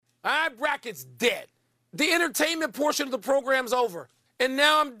Bracket's dead. The entertainment portion of the program's over. And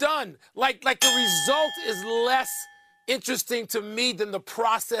now I'm done. Like the result is less interesting to me than the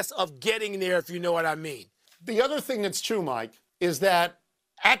process of getting there, if you know what I mean. The other thing that's true, Mike, is that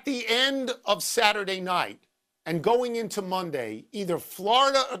at the end of Saturday night and going into Monday, either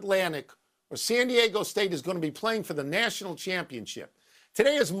Florida Atlantic or San Diego State is going to be playing for the national championship.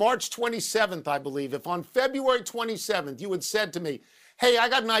 Today is March 27th, I believe. If on February 27th you had said to me, hey, I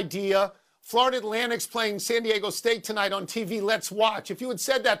got an idea. Florida Atlantic's playing San Diego State tonight on TV. Let's watch. If you had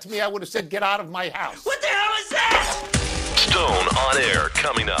said that to me, I would have said, get out of my house. What the hell is that? Stone on Air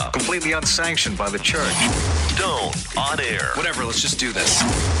coming up. Completely unsanctioned by the church. Stone on Air. Whatever, let's just do this.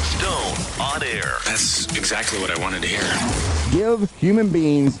 Stone on Air. That's exactly what I wanted to hear. Give human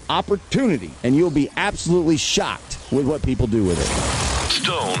beings opportunity, and you'll be absolutely shocked with what people do with it.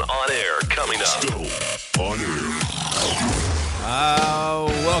 Stone on Air coming up. Stone on Air.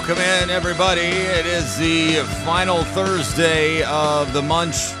 Welcome in, everybody. It is the final Thursday of the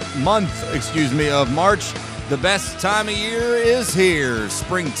month, of March. The best time of year is here,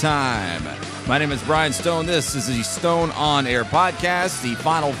 springtime. My name is Brian Stone. This is the Stone on Air podcast. The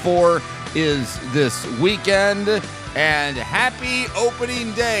Final Four is this weekend. And happy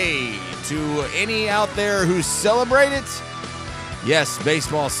opening day to any out there who celebrate it. Yes,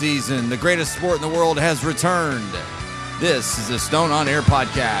 baseball season, the greatest sport in the world, has returned. This is the Stone on Air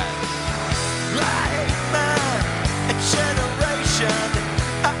podcast.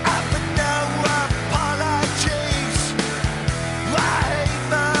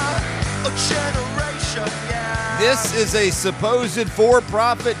 This is a supposed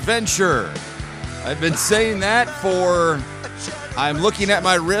for-profit venture. I've been saying that I'm looking at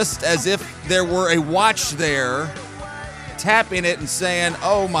my wrist as if there were a watch there, tapping it and saying,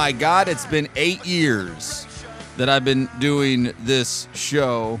 oh my God, it's been 8 years that I've been doing this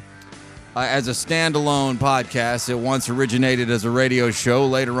show as a standalone podcast. It once originated as a radio show.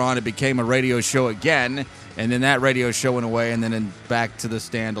 Later on, it became a radio show again, and then that radio show went away, and then back to the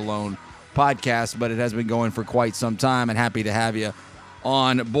standalone podcast. But it has been going for quite some time, and happy to have you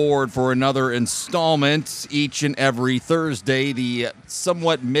on board for another installment each and every Thursday, the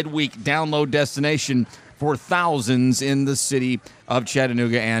somewhat midweek download destination for thousands in the city of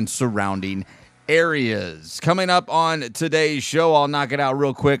Chattanooga and surrounding areas. Coming up on today's show, I'll knock it out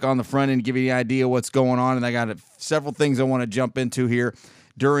real quick on the front end, give you an idea what's going on, and I got several things I want to jump into here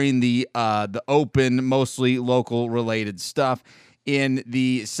during the open, mostly local related stuff. In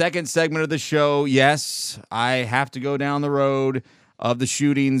the second segment of the show, yes, I have to go down the road of the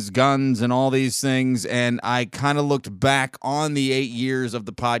shootings, guns, and all these things, and I kind of looked back on the 8 years of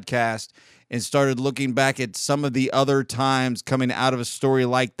the podcast and started looking back at some of the other times coming out of a story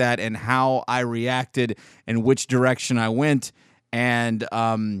like that and how I reacted and which direction I went, and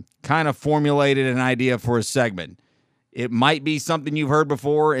kind of formulated an idea for a segment. It might be something you've heard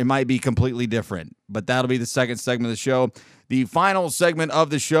before. It might be completely different, but that'll be the second segment of the show. The final segment of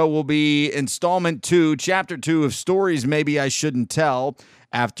the show will be installment 2, chapter 2 of Stories Maybe I Shouldn't Tell.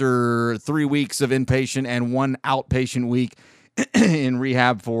 After 3 weeks of inpatient and 1 outpatient week in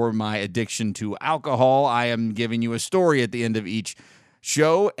rehab for my addiction to alcohol, I am giving you a story at the end of each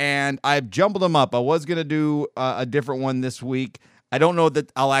show, and I've jumbled them up. I was going to do a different one this week. I don't know that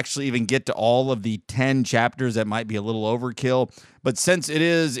I'll actually even get to all of the 10 chapters. That might be a little overkill. But since it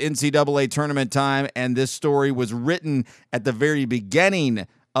is NCAA tournament time, and this story was written at the very beginning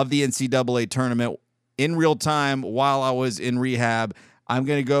of the NCAA tournament in real time while I was in rehab, I'm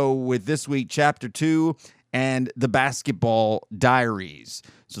going to go with this week, chapter 2, and the basketball diaries.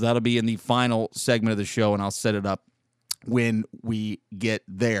 So that'll be in the final segment of the show, and I'll set it up when we get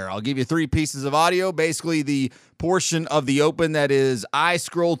there. I'll give you 3 pieces of audio, basically the portion of the open that is I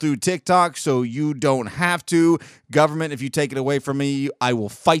scroll through TikTok so you don't have to. Government, if you take it away from me, I will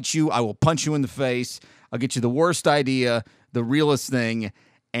fight you. I will punch you in the face. I'll get you the worst idea, the realest thing,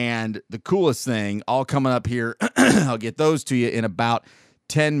 and the coolest thing all coming up here. I'll get those to you in about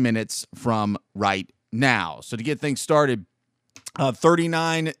 10 minutes from right now. So to get things started,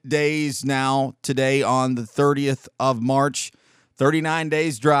 39 days now, today on the 30th of March, 39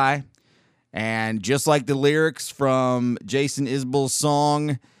 days dry. And just like the lyrics from Jason Isbell's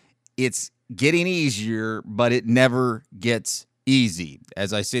song, it's getting easier, but it never gets easy.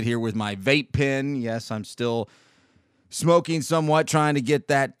 As I sit here with my vape pen, yes, I'm still smoking somewhat, trying to get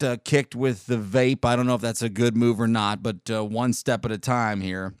that kicked with the vape. I don't know if that's a good move or not, but one step at a time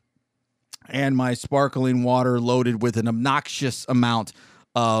here. And my sparkling water loaded with an obnoxious amount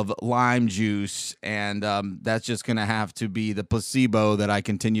of lime juice, and that's just going to have to be the placebo that I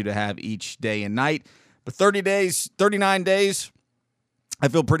continue to have each day and night. But 39 days, I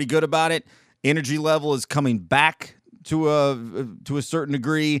feel pretty good about it. Energy level is coming back to a certain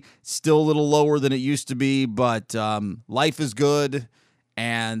degree. Still a little lower than it used to be, but life is good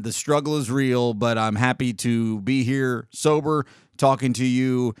and the struggle is real. But I'm happy to be here sober, talking to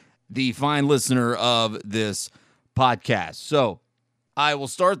you, the fine listener of this podcast. So I will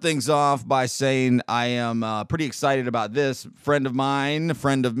start things off by saying I am pretty excited about this. Friend of mine,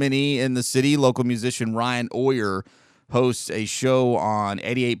 friend of many in the city, local musician Ryan Oyer hosts a show on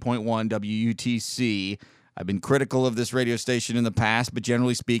 88.1 WUTC. I've been critical of this radio station in the past, but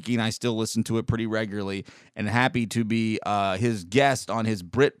generally speaking, I still listen to it pretty regularly and happy to be his guest on his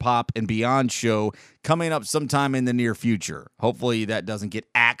Britpop and Beyond show coming up sometime in the near future. Hopefully that doesn't get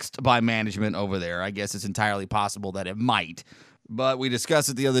axed by management over there. I guess it's entirely possible that it might. But we discussed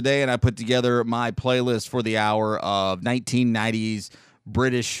it the other day, and I put together my playlist for the hour of 1990s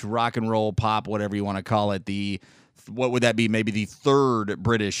British rock and roll, pop, whatever you want to call it. What would that be? Maybe the third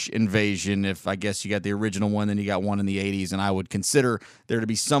British invasion. If I guess you got the original one, then you got one in the 80s, and I would consider there to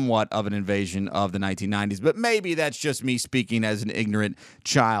be somewhat of an invasion of the 1990s. But maybe that's just me speaking as an ignorant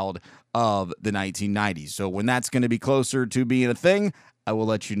child of the 1990s. So when that's going to be closer to being a thing, I will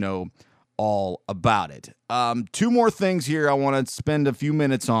let you know all about it. Two more things here I want to spend a few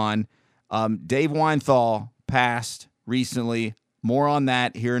minutes on. Dave Weinthal passed recently. More on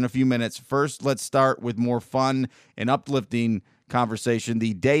that here in a few minutes. First, let's start with more fun and uplifting conversation.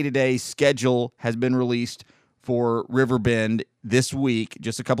 The day-to-day schedule has been released for Riverbend this week,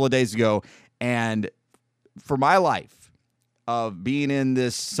 just a couple of days ago. And for my life of being in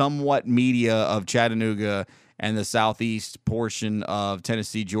this somewhat media of Chattanooga and the southeast portion of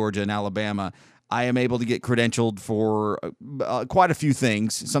Tennessee, Georgia, and Alabama, I am able to get credentialed for quite a few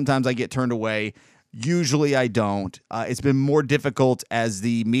things. Sometimes I get turned away. Usually I don't. It's been more difficult as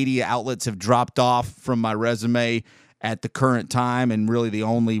the media outlets have dropped off from my resume at the current time, and really the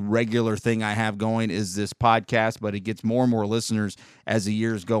only regular thing I have going is this podcast, but it gets more and more listeners as the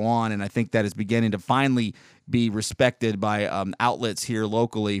years go on, and I think that is beginning to finally be respected by outlets here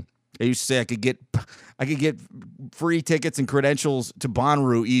locally. I used to say I could get free tickets and credentials to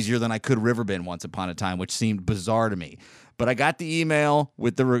Bonnaroo easier than I could Riverbend once upon a time, which seemed bizarre to me. But I got the email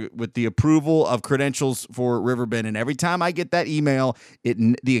with the approval of credentials for Riverbend, and every time I get that email,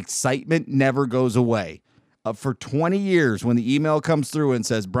 the excitement never goes away. For 20 years, when the email comes through and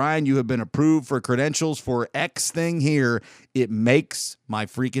says, Brian, you have been approved for credentials for X thing here, it makes my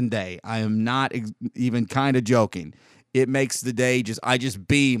freaking day. I am not even kind of joking. It makes the day I just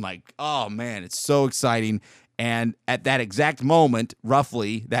beam like, oh man, it's so exciting. And at that exact moment,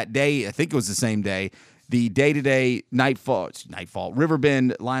 roughly that day, I think it was the same day, the day-to-day Nightfall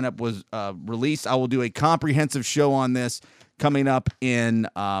Riverbend lineup was released. I will do a comprehensive show on this coming up in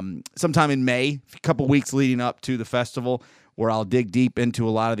sometime in May, a couple weeks leading up to the festival, where I'll dig deep into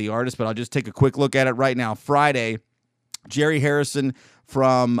a lot of the artists. But I'll just take a quick look at it right now. Friday, Jerry Harrison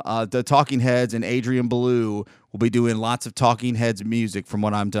from the Talking Heads and Adrian Belew will be doing lots of Talking Heads music, from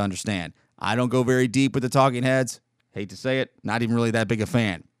what I'm to understand. I don't go very deep with the Talking Heads. Hate to say it, not even really that big a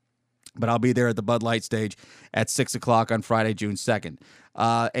fan. But I'll be there at the Bud Light stage at 6 o'clock on Friday, June 2nd.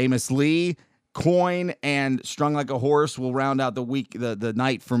 Amos Lee, Coin, and Strung Like a Horse will round out the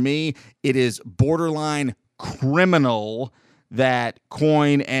night for me. It is borderline criminal that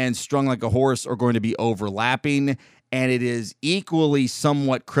Coin and Strung Like a Horse are going to be overlapping, and it is equally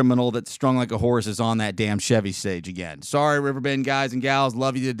somewhat criminal that Strung Like a Horse is on that damn Chevy stage again. Sorry, Riverbend guys and gals.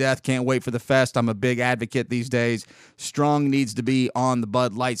 Love you to death. Can't wait for the fest. I'm a big advocate these days. Strung needs to be on the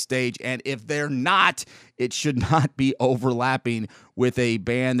Bud Light stage, and if they're not, it should not be overlapping with a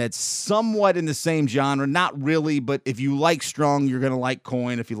band that's somewhat in the same genre. Not really, but if you like Strung, you're going to like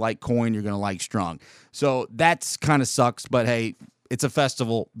Coin. If you like Coin, you're going to like Strung. So that's kind of sucks, but hey, it's a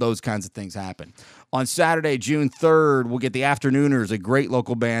festival. Those kinds of things happen. On Saturday, June 3rd, we'll get the Afternooners, a great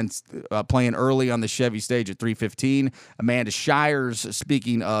local band playing early on the Chevy stage at 3:15. Amanda Shires,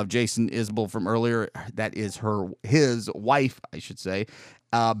 speaking of Jason Isbell from earlier, that is his wife, I should say.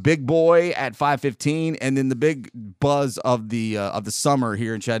 Big Boy at 5:15, and then the big buzz of the summer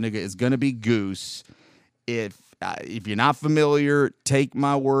here in Chattanooga is going to be Goose. If you're not familiar, take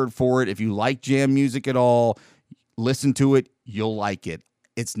my word for it. If you like jam music at all, listen to it. You'll like it.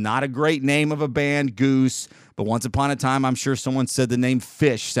 It's not a great name of a band, Goose, but once upon a time, I'm sure someone said the name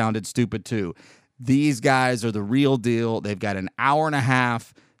Fish sounded stupid too. These guys are the real deal. They've got an hour and a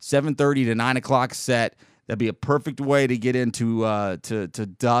half, 7:30 to 9 o'clock set. That'd be a perfect way to get into to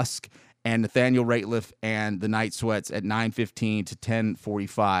Dusk and Nathaniel Rateliff and the Night Sweats at 9:15 to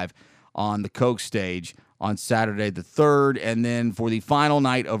 10:45 on the Coke stage on Saturday the 3rd. And then for the final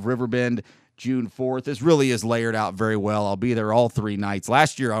night of Riverbend, June 4th. This really is layered out very well. I'll be there all 3 nights.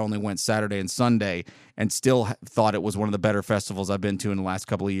 Last year, I only went Saturday and Sunday and still thought it was one of the better festivals I've been to in the last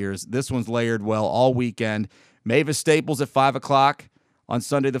couple of years. This one's layered well all weekend. Mavis Staples at 5 o'clock on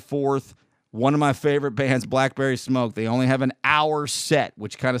Sunday the 4th. One of my favorite bands, Blackberry Smoke. They only have an hour set,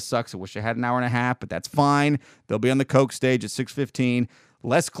 which kind of sucks. I wish I had an hour and a half, but that's fine. They'll be on the Coke stage at 6:15.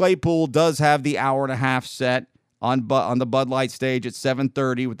 Les Claypool does have the hour and a half set on the Bud Light stage at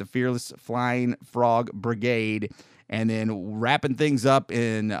 7:30 with the Fearless Flying Frog Brigade. And then wrapping things up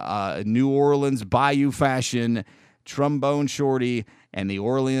in New Orleans Bayou fashion, Trombone Shorty and the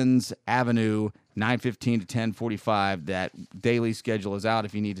Orleans Avenue, 9:15 to 10:45. That daily schedule is out.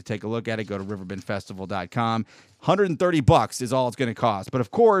 If you need to take a look at it, go to riverbendfestival.com. $130 is all it's going to cost. But, of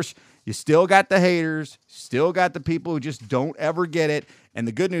course, you still got the haters, still got the people who just don't ever get it. And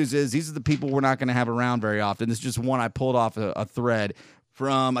the good news is these are the people we're not going to have around very often. This is just one I pulled off a thread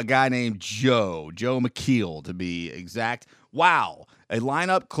from a guy named Joe McKeel, to be exact. Wow, a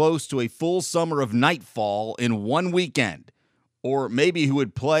lineup close to a full summer of Nightfall in one weekend. Or maybe who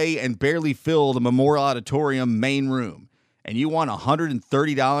would play and barely fill the Memorial Auditorium main room. And you want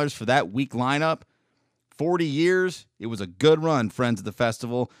 $130 for that week lineup? 40 years? It was a good run, friends of the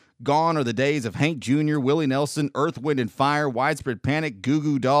festival. Gone are the days of Hank Jr., Willie Nelson, Earth, Wind, and Fire, Widespread Panic, Goo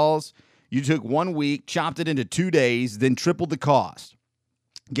Goo Dolls. You took 1 week, chopped it into 2 days, then tripled the cost.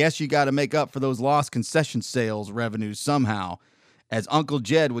 Guess you got to make up for those lost concession sales revenues somehow. As Uncle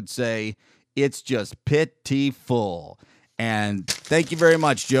Jed would say, it's just pitiful. And thank you very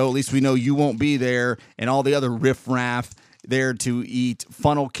much, Joe. At least we know you won't be there and all the other riffraff there to eat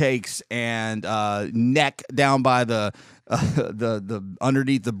funnel cakes and neck down by the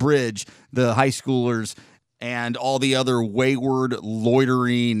underneath the bridge, the high schoolers and all the other wayward,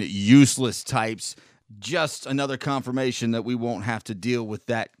 loitering, useless types. Just another confirmation that we won't have to deal with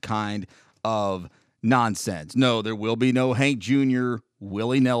that kind of nonsense. No, there will be no Hank Jr.,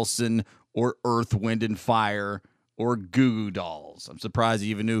 Willie Nelson, or Earth, Wind, and Fire, or Goo Goo Dolls. I'm surprised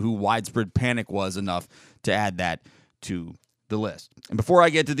you even knew who Widespread Panic was enough to add that to the list. And before I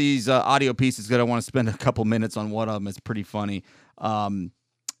get to these audio pieces, because I want to spend a couple minutes on one of them, it's pretty funny.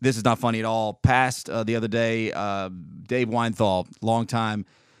 This is not funny at all. Passed the other day, Dave Weinthal, longtime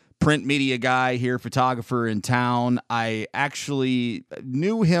print media guy here, photographer in town. I actually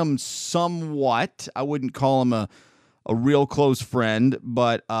knew him somewhat. I wouldn't call him a real close friend,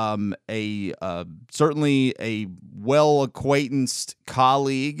 but certainly a well-acquaintanced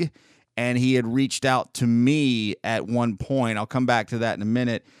colleague, and he had reached out to me at one point. I'll come back to that in a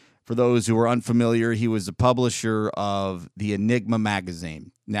minute. For those who are unfamiliar, he was the publisher of the Enigma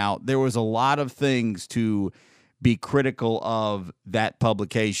magazine. Now, there was a lot of things to be critical of that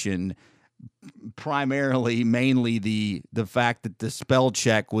publication, mainly the fact that the spell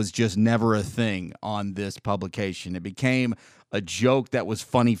check was just never a thing on this publication. It became a joke that was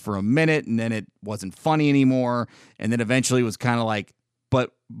funny for a minute, and then it wasn't funny anymore, and then eventually it was kind of like,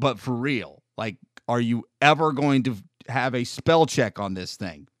 but for real, like, are you ever going to have a spell check on this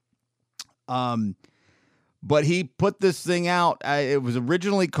thing? But he put this thing out. It was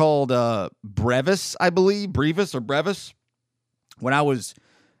originally called Brevis, I believe, Brevis or Brevis, when I was,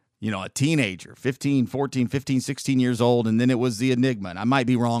 a teenager, 15, 16 years old, and then it was the Enigma. And I might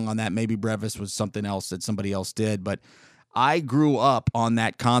be wrong on that. Maybe Brevis was something else that somebody else did. But I grew up on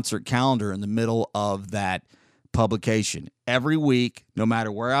that concert calendar in the middle of that publication. Every week, no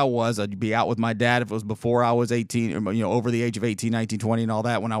matter where I was, I'd be out with my dad if it was before I was 18, or, over the age of 18, 19, 20, and all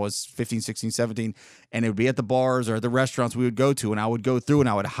that, when I was 15, 16, 17, and it would be at the bars or the restaurants we would go to, and I would go through and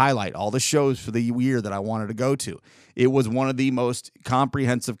I would highlight all the shows for the year that I wanted to go to. It was one of the most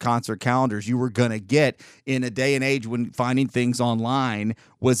comprehensive concert calendars you were going to get in a day and age when finding things online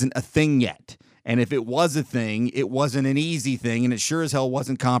wasn't a thing yet. And if it was a thing, it wasn't an easy thing, and it sure as hell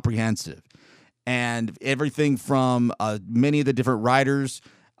wasn't comprehensive. And everything from many of the different writers,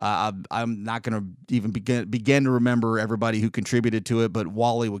 I'm not going to even begin to remember everybody who contributed to it, but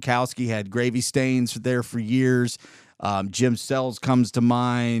Wally Wachowski had Gravy Stains there for years. Jim Sells comes to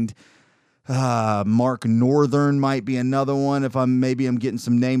mind. Mark Northern might be another one. If I'm getting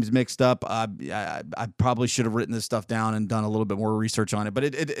some names mixed up, I probably should have written this stuff down and done a little bit more research on it. But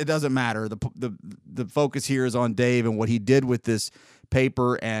it doesn't matter. The focus here is on Dave and what he did with this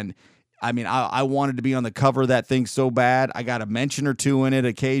paper. And I mean, I wanted to be on the cover of that thing so bad. I got a mention or two in it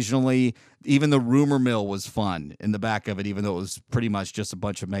occasionally. Even the rumor mill was fun in the back of it, even though it was pretty much just a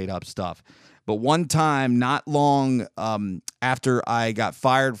bunch of made-up stuff. But one time, not long after I got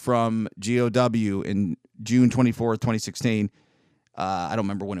fired from GOW in June 24th, 2016, I don't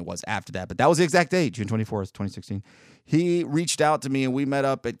remember when it was after that, but that was the exact date, June 24th, 2016. He reached out to me and we met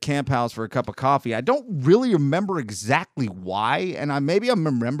up at Camp House for a cup of coffee. I don't really remember exactly why, and maybe I'm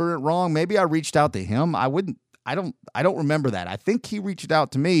remembering it wrong. Maybe I reached out to him. I don't remember that. I think he reached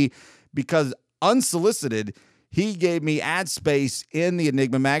out to me because unsolicited, he gave me ad space in the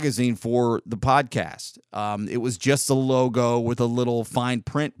Enigma magazine for the podcast. It was just a logo with a little fine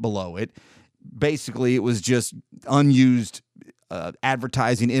print below it. Basically, it was just unused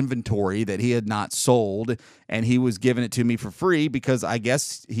advertising inventory that he had not sold, and he was giving it to me for free because I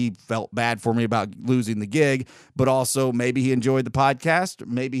guess he felt bad for me about losing the gig, but also maybe he enjoyed the podcast.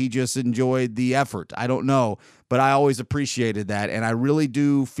 Maybe he just enjoyed the effort. I don't know, but I always appreciated that, and I really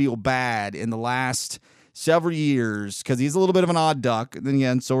do feel bad in the last several years because he's a little bit of an odd duck, and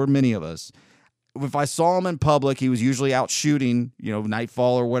then so are many of us. If I saw him in public, he was usually out shooting,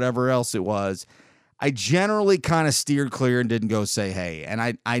 nightfall or whatever else it was. I generally kind of steered clear and didn't go say hey, and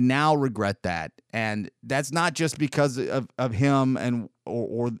I now regret that. And that's not just because of him and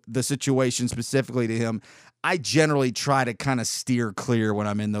or the situation specifically to him. I generally try to kind of steer clear when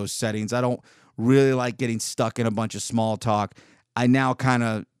I'm in those settings. I don't really like getting stuck in a bunch of small talk. I now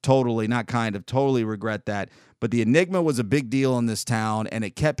totally regret that. But the Enigma was a big deal in this town, and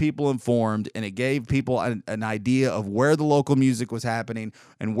it kept people informed, and it gave people an idea of where the local music was happening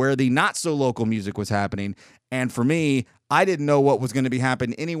and where the not-so-local music was happening. And for me, I didn't know what was going to be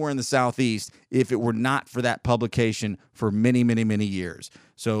happening anywhere in the Southeast if it were not for that publication for many, many, many years.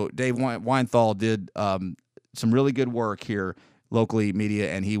 So Dave Weinthal did some really good work here locally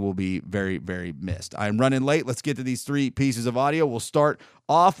media, and he will be very, very missed. I'm running late. Let's get to these 3 pieces of audio. We'll start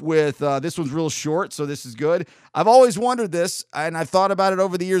off with this one's real short, so this is good. I've always wondered this, and I've thought about it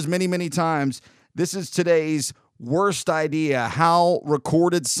over the years many, many times. This is today's worst idea, how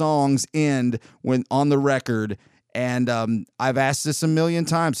recorded songs end when on the record, and I've asked this a million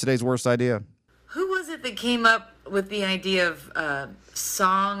times, today's worst idea. Who was it that came up with the idea of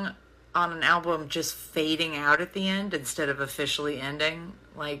song on an album just fading out at the end instead of officially ending?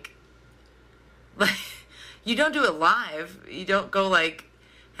 Like you don't do it live. You don't go like,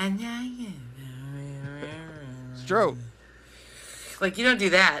 and it's true. Like, you don't do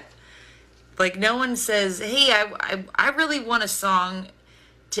that. Like, no one says, hey, I really want a song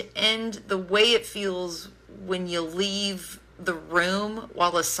to end the way it feels when you leave the room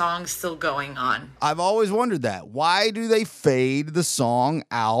while the song's still going on. I've always wondered that. Why do they fade the song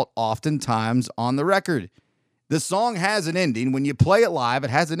out oftentimes on the record? The song has an ending. When you play it live,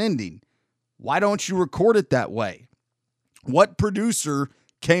 it has an ending. Why don't you record it that way? What producer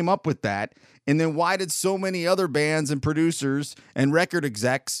came up with that? And then why did so many other bands and producers and record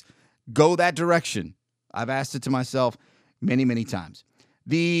execs go that direction? I've asked it to myself many, many times.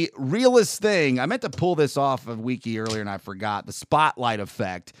 The realest thing, I meant to pull this off of Wiki earlier and I forgot, the spotlight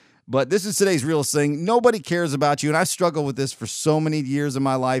effect, but this is today's realest thing. Nobody cares about you, and I struggled with this for so many years of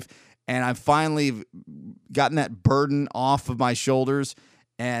my life, and I've finally gotten that burden off of my shoulders,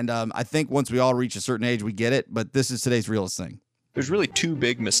 and I think once we all reach a certain age, we get it, but this is today's realest thing. There's really 2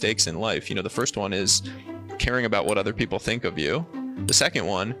 big mistakes in life. The first one is caring about what other people think of you. The second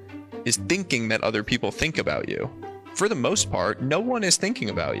one is thinking that other people think about you. For the most part, no one is thinking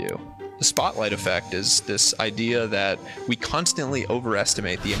about you. The spotlight effect is this idea that we constantly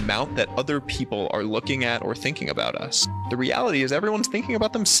overestimate the amount that other people are looking at or thinking about us. The reality is everyone's thinking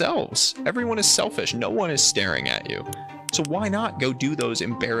about themselves. Everyone is selfish. No one is staring at you. So why not go do those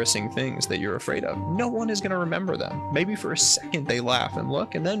embarrassing things that you're afraid of? No one is going to remember them. Maybe for a second they laugh and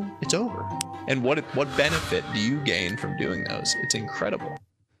look, and then it's over. And what benefit do you gain from doing those? It's incredible.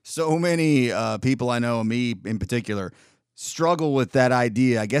 So many people I know, me in particular, struggle with that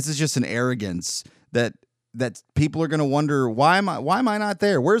idea. I guess it's just an arrogance that people are going to wonder, why am I not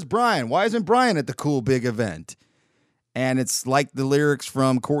there? Where's Brian? Why isn't Brian at the cool big event? And it's like the lyrics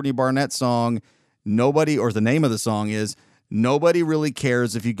from Courtney Barnett's song, the name of the song is, nobody really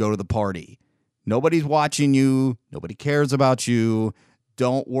cares if you go to the party. Nobody's watching you. Nobody cares about you.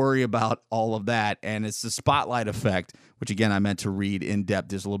 Don't worry about all of that. And it's the spotlight effect, which again, I meant to read in depth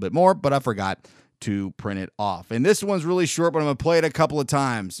just a little bit more, but I forgot to print it off. And this one's really short, but I'm going to play it a couple of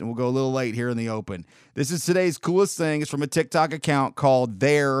times, and we'll go a little late here in the open. This is today's coolest thing. It's from a TikTok account called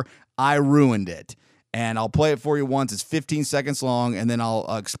There, I Ruined It. And I'll play it for you once. It's 15 seconds long, and then I'll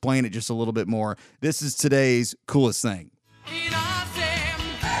explain it just a little bit more. This is today's coolest thing.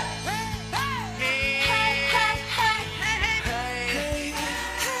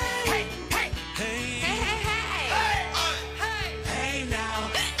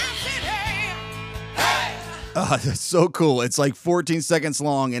 That's so cool. It's like 14 seconds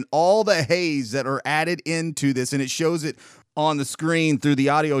long, and all the haze that are added into this, and it shows it on the screen through the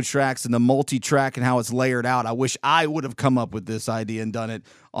audio tracks and the multi-track and how it's layered out. I wish I would have come up with this idea and done it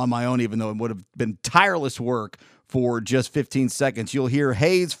on my own, even though it would have been tireless work for just 15 seconds. You'll hear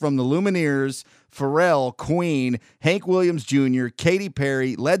Hayes from the Lumineers, Pharrell, Queen, Hank Williams Jr., Katy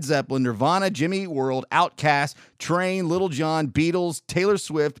Perry, Led Zeppelin, Nirvana, Jimmy Eat World, Outkast, Train, Little John, Beatles, Taylor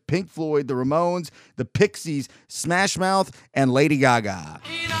Swift, Pink Floyd, The Ramones, The Pixies, Smash Mouth, and Lady Gaga.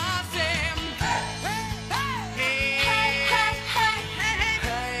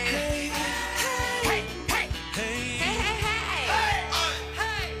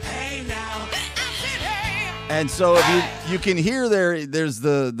 And so if you can hear there's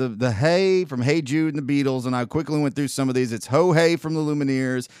the Hey from Hey Jude and the Beatles, and I quickly went through some of these. It's Ho Hey from the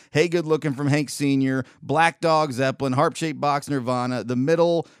Lumineers, Hey Good Looking from Hank Sr., Black Dog Zeppelin, Harp Shaped Box Nirvana, The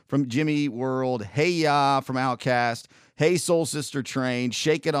Middle from Jimmy Eat World, Hey Ya from Outkast, Hey Soul Sister Train,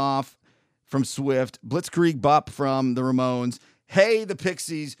 Shake It Off from Swift, Blitzkrieg Bop from the Ramones, Hey the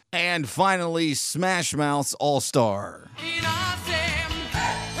Pixies, and finally Smash Mouth's All Star.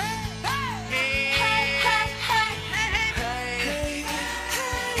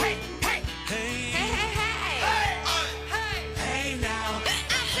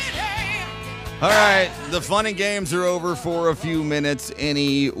 All right, the fun and games are over for a few minutes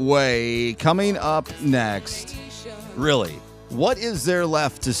anyway. Coming up next, really, what is there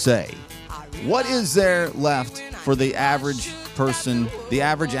left to say? What is there left for the average person, the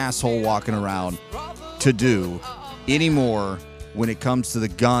average asshole walking around to do anymore when it comes to the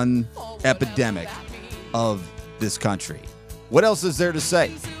gun epidemic of this country? What else is there to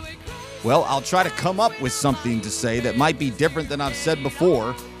say? Well, I'll try to come up with something to say that might be different than I've said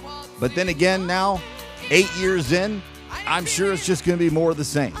before. But then again, now, 8 years in, I'm sure it's just going to be more of the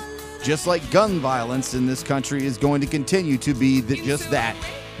same. Just like gun violence in this country is going to continue to be just that,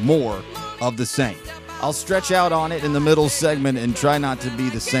 more of the same. I'll stretch out on it in the middle segment and try not to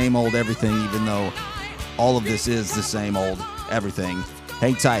be the same old everything, even though all of this is the same old everything.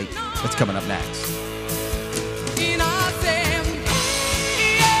 Hang tight. It's coming up next.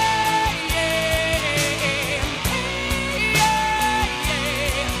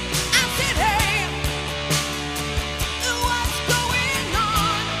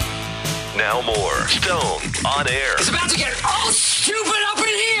 Now more Stone on Air. It's about to get all stupid up in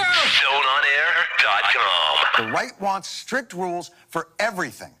here. StoneOnAir.com. The right wants strict rules for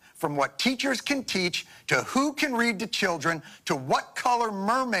everything, from what teachers can teach to who can read to children to what color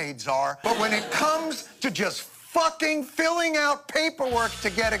mermaids are. But when it comes to just fucking filling out paperwork to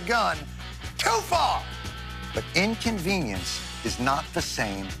get a gun, too far. But inconvenience is not the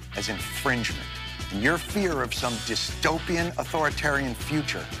same as infringement. And your fear of some dystopian authoritarian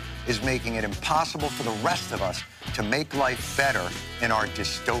future is making it impossible for the rest of us to make life better in our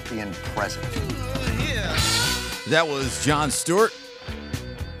dystopian present. That was Jon Stewart.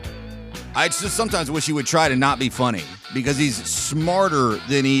 I just sometimes wish he would try to not be funny because he's smarter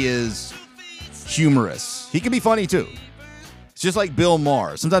than he is humorous. He can be funny too. It's just like Bill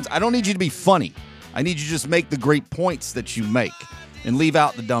Maher. Sometimes I don't need you to be funny. I need you to just make the great points that you make and leave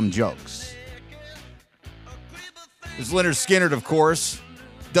out the dumb jokes. There's Leonard Skinner, of course.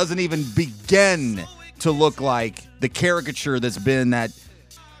 Doesn't even begin to look like the caricature that's been that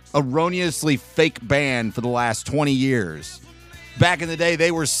erroneously fake band for the last 20 years. Back in the day, they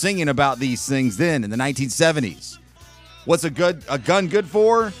were singing about these things then in the 1970s. What's a gun good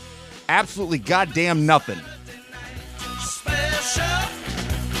for? Absolutely goddamn nothing.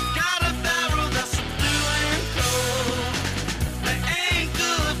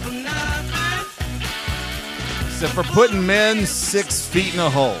 Except for putting men 6 feet in a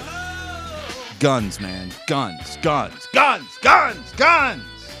hole. Guns, man. Guns, guns, guns, guns, guns.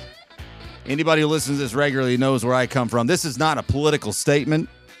 Anybody who listens to this regularly knows where I come from. This is not a political statement.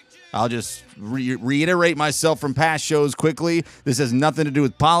 I'll just reiterate myself from past shows quickly. This has nothing to do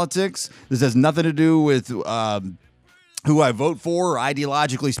with politics. This has nothing to do with who I vote for, or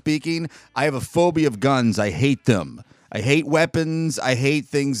ideologically speaking. I have a phobia of guns. I hate them. I hate weapons. I hate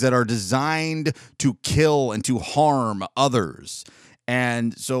things that are designed to kill and to harm others.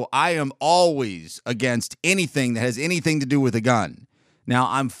 And so I am always against anything that has anything to do with a gun. Now,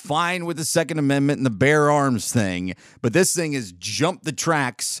 I'm fine with the Second Amendment and the bear arms thing, but this thing has jumped the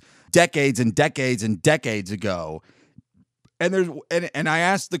tracks decades and decades and decades ago. And I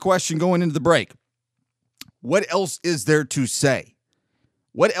asked the question going into the break, what else is there to say?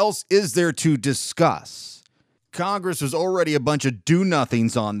 What else is there to discuss? Congress was already a bunch of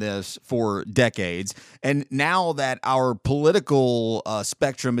do-nothings on this for decades, and now that our political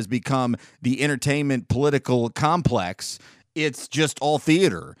spectrum has become the entertainment political complex, it's just all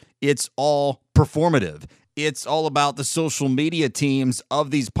theater. It's all performative. It's all about the social media teams of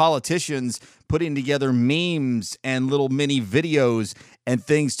these politicians putting together memes and little mini videos and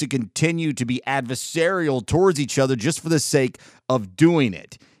things to continue to be adversarial towards each other just for the sake of doing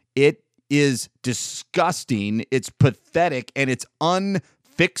it. It is disgusting, it's pathetic, and it's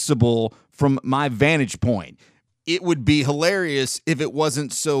unfixable from my vantage point. It would be hilarious if it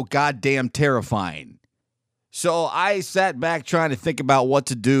wasn't so goddamn terrifying. So I sat back trying to think about what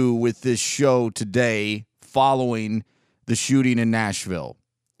to do with this show today following the shooting in Nashville.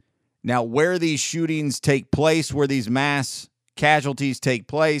 Now, where these shootings take place, where these mass casualties take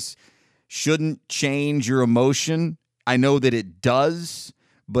place, shouldn't change your emotion. I know that it does,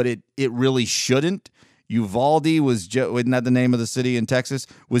 but it really shouldn't. Uvalde was wasn't that the name of the city in Texas?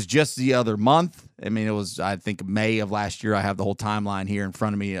 Was just the other month. I mean, it was, I think, May of last year. I have the whole timeline here in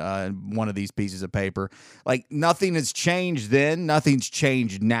front of me, one of these pieces of paper. Like, nothing has changed then. Nothing's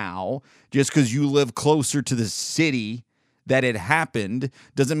changed now. Just because you live closer to the city that it happened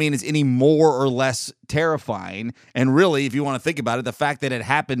doesn't mean it's any more or less terrifying. And really, if you want to think about it, the fact that it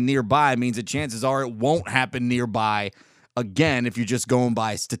happened nearby means that chances are it won't happen nearby again if you're just going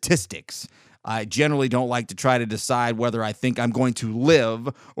by statistics. I generally don't like to try to decide whether I think I'm going to live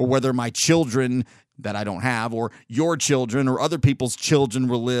or whether my children that I don't have or your children or other people's children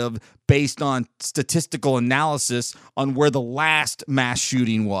will live based on statistical analysis on where the last mass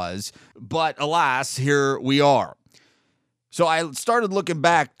shooting was. But alas, here we are. So I started looking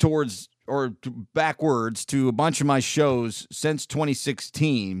back backwards to a bunch of my shows since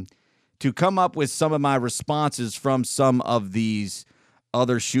 2016 to come up with some of my responses from some of these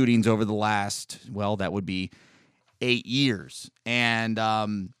other shootings over the last, well, that would be 8 years. And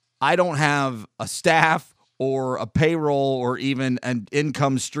I don't have a staff or a payroll or even an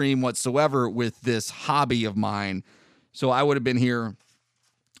income stream whatsoever with this hobby of mine. So I would have been here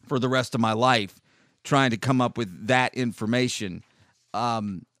for the rest of my life trying to come up with that information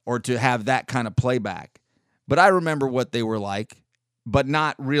or to have that kind of playback. But I remember what they were like, but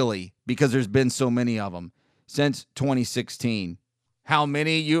not really, because there's been so many of them since 2016. How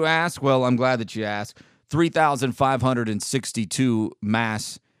many, you ask? Well, I'm glad that you asked. 3,562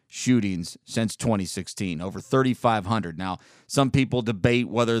 mass shootings since 2016, over 3,500. Now, some people debate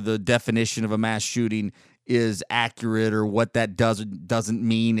whether the definition of a mass shooting is accurate or what that doesn't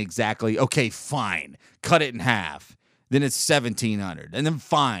mean exactly. Okay, fine. Cut it in half. Then it's 1,700. And then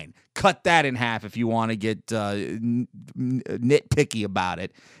fine. Cut that in half if you want to get nitpicky about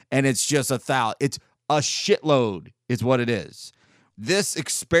it. And it's just 1,000. It's a shitload is what it is. This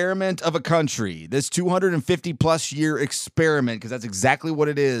experiment of a country, this 250-plus year experiment, because that's exactly what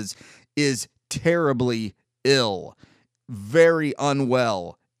it is terribly ill, very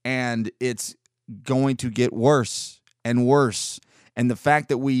unwell, and it's going to get worse and worse. And the fact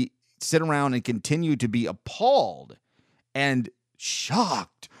that we sit around and continue to be appalled and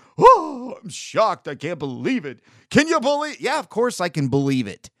shocked. Oh, I'm shocked. I can't believe it. Can you believe? Yeah, of course I can believe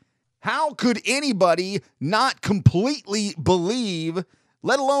it. How could anybody not completely believe,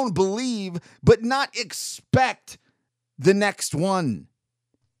 let alone believe, but not expect the next one?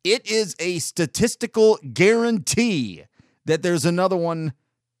 It is a statistical guarantee that there's another one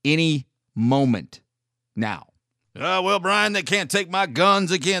any moment now. Well, Brian, they can't take my guns.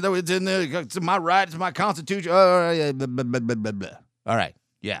 They can't. It's in there. It's my right. It's my Constitution. All right.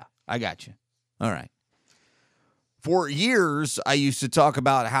 Yeah, I got you. All right. For years, I used to talk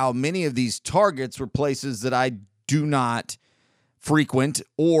about how many of these targets were places that I do not frequent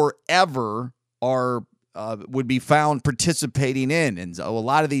or ever would be found participating in. And so a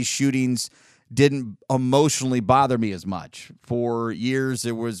lot of these shootings didn't emotionally bother me as much. For years,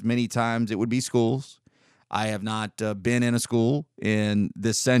 there was many times it would be schools. I have not been in a school in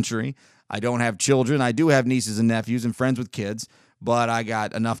this century. I don't have children. I do have nieces and nephews and friends with kids, but I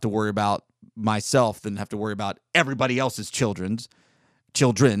got enough to worry about myself than have to worry about everybody else's children.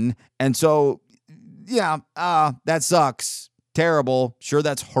 And so, yeah, that sucks. Terrible. Sure,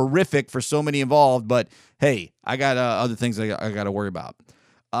 that's horrific for so many involved, but hey, I got other things I got to worry about.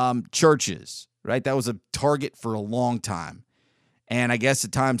 Churches, right? That was a target for a long time. And I guess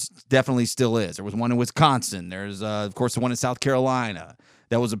at times definitely still is. There was one in Wisconsin. There's, of course, the one in South Carolina.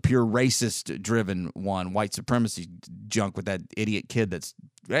 That was a pure racist-driven one, white supremacy junk with that idiot kid that's,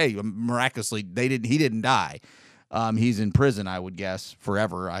 hey, miraculously, he didn't die. He's in prison, I would guess,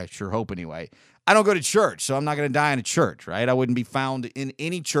 forever. I sure hope anyway. I don't go to church, so I'm not going to die in a church, right? I wouldn't be found in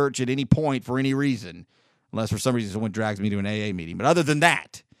any church at any point for any reason, unless for some reason someone drags me to an AA meeting. But other than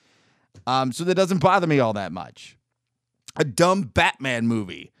that, so that doesn't bother me all that much. A dumb Batman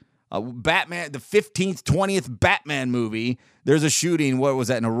movie. Batman, the 15th, 20th Batman movie, there's a shooting, what was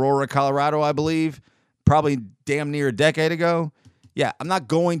that, in Aurora, Colorado, I believe? probably damn near a decade ago, yeah, I'm not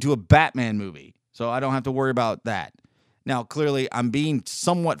going to a Batman movie, so I don't have to worry about that. Now, clearly, I'm being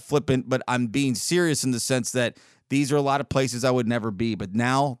somewhat flippant, but I'm being serious in the sense that these are a lot of places I would never be. But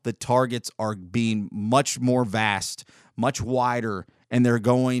now the targets are being much more vast, much wider, and they're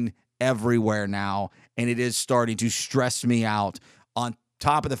going everywhere now. And it is starting to stress me out on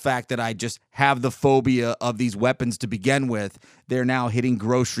top of the fact that I just have the phobia of these weapons to begin with. They're now hitting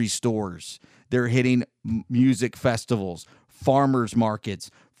grocery stores. They're hitting music festivals, farmers markets,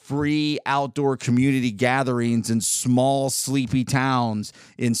 free outdoor community gatherings in small, sleepy towns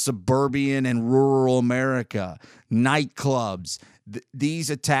in suburban and rural America, nightclubs. These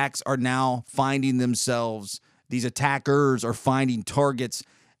attacks are now finding themselves, these attackers are finding targets,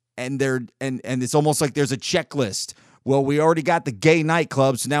 and it's almost like there's a checklist. Well, we already got the gay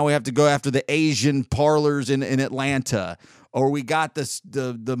nightclubs, so now we have to go after the Asian parlors in Atlanta. Or we got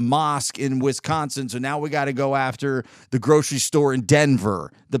the mosque in Wisconsin, so now we got to go after the grocery store in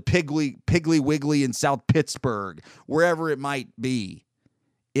Denver, the Piggly Wiggly in South Pittsburgh, wherever it might be.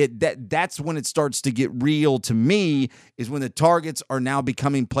 That's when it starts to get real to me, is when the targets are now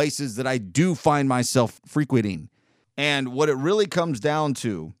becoming places that I do find myself frequenting. And what it really comes down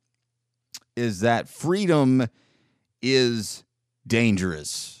to is that freedom is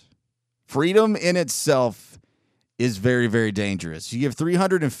dangerous. Freedom in itself is very, very dangerous. You give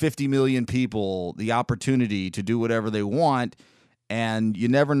 350 million people the opportunity to do whatever they want, and you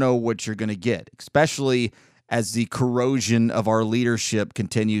never know what you're going to get, especially as the corrosion of our leadership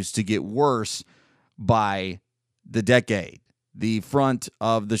continues to get worse by the decade. The front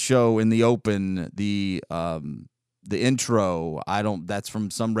of the show in the open, the intro, that's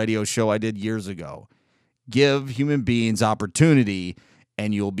from some radio show I did years ago. Give human beings opportunity,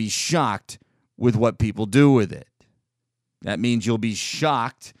 and you'll be shocked with what people do with it. That means you'll be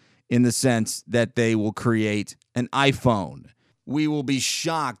shocked in the sense that they will create an iPhone. We will be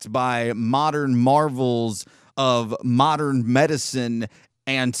shocked by modern marvels of modern medicine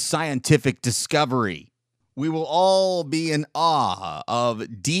and scientific discovery. We will all be in awe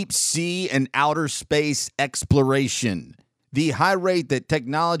of deep sea and outer space exploration. The high rate that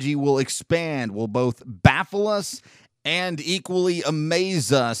technology will expand will both baffle us and equally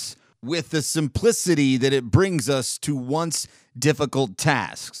amaze us with the simplicity that it brings us to once difficult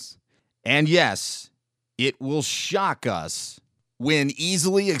tasks. And yes, it will shock us when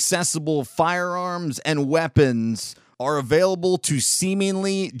easily accessible firearms and weapons are available to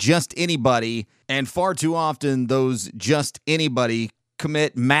seemingly just anybody, and far too often those just anybody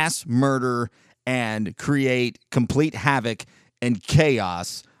commit mass murder and create complete havoc and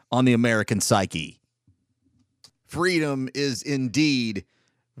chaos on the American psyche. Freedom is indeed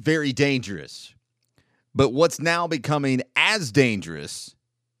very dangerous. But what's now becoming as dangerous,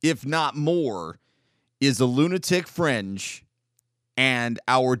 if not more, is the lunatic fringe and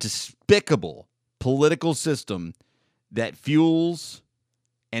our despicable political system that fuels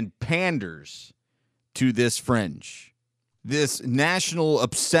and panders to this fringe. This national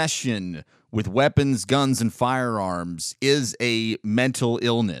obsession with weapons, guns, and firearms is a mental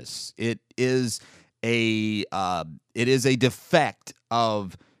illness. It is a defect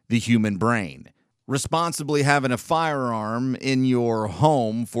of the human brain. Responsibly having a firearm in your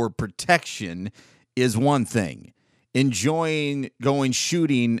home for protection is one thing. Enjoying going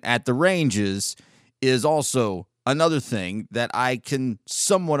shooting at the ranges is also another thing that I can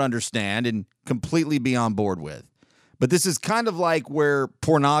somewhat understand and completely be on board with. But this is kind of like where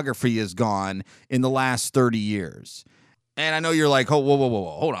pornography has gone in the last 30 years. And I know you're like, oh, whoa,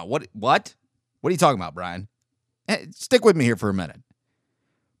 hold on. What? What are you talking about, Brian? Stick with me here for a minute.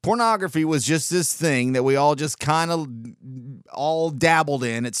 Pornography was just this thing that we all just kind of all dabbled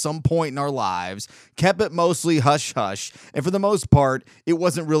in at some point in our lives, kept it mostly hush-hush, and for the most part, it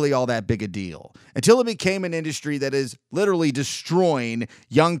wasn't really all that big a deal. Until it became an industry that is literally destroying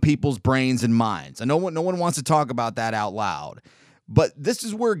young people's brains and minds. I know no one wants to talk about that out loud, but this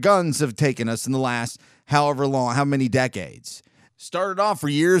is where guns have taken us in the last how many decades. Started off for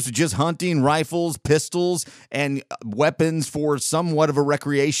years with just hunting, rifles, pistols, and weapons for somewhat of a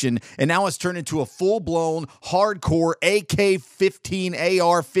recreation, and now it's turned into a full-blown, hardcore AK-15,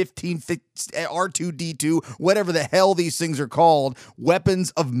 AR-15, R2-D2, whatever the hell these things are called, weapons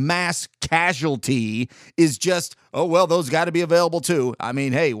of mass casualty is just, oh, well, those got to be available too. I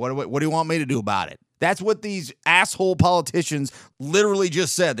mean, hey, what do you want me to do about it? That's what these asshole politicians literally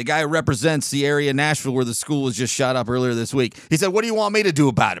just said. The guy who represents the area in Nashville where the school was just shot up earlier this week. He said, what do you want me to do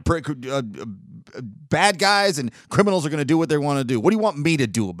about it? Bad guys and criminals are going to do what they want to do. What do you want me to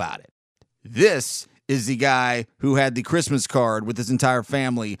do about it? This is the guy who had the Christmas card with his entire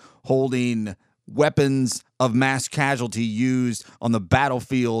family holding weapons of mass casualty used on the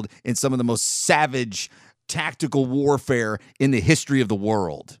battlefield in some of the most savage tactical warfare in the history of the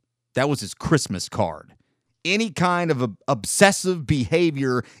world. That was his Christmas card. Any kind of obsessive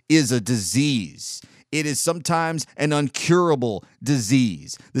behavior is a disease. It is sometimes an uncurable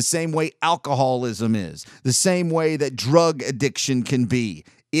disease, the same way alcoholism is, the same way that drug addiction can be.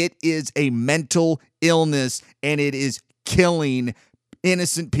 It is a mental illness, and it is killing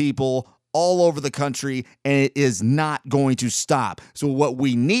innocent people all over the country, and it is not going to stop. So what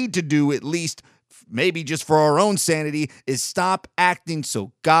we need to do, at least maybe just for our own sanity, is stop acting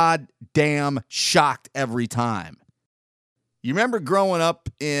so goddamn shocked every time. You remember growing up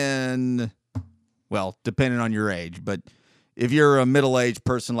in, well, depending on your age, but if you're a middle-aged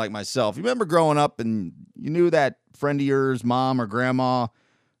person like myself, you remember growing up and you knew that friend of yours, mom or grandma,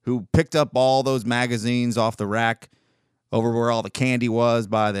 who picked up all those magazines off the rack over where all the candy was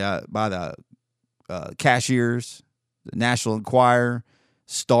by the cashiers, the National Enquirer,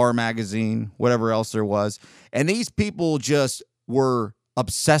 Star Magazine, whatever else there was. And these people just were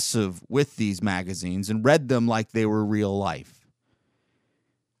obsessive with these magazines and read them like they were real life.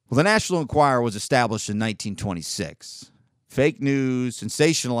 Well, the National Enquirer was established in 1926. Fake news,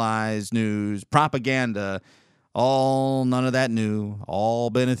 sensationalized news, propaganda, none of that new, all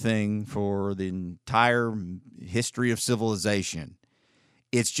been a thing for the entire history of civilization.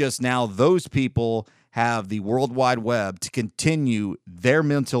 It's just now those people have the World Wide Web to continue their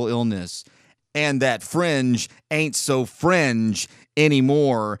mental illness, and that fringe ain't so fringe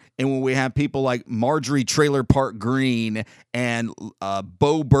anymore. And when we have people like Marjorie Trailer Park Green and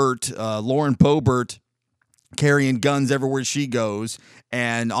Lauren Boebert carrying guns everywhere she goes,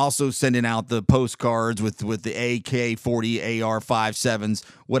 and also sending out the postcards with the AK-40 AR-57s,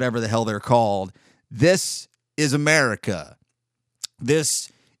 whatever the hell they're called. This is America.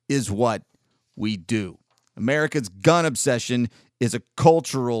 This is what we do. America's gun obsession is a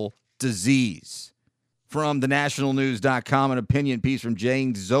cultural disease. From thenationalnews.com, an opinion piece from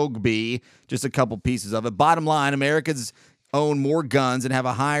Jane Zogby, just a couple pieces of it. Bottom line, Americans own more guns and have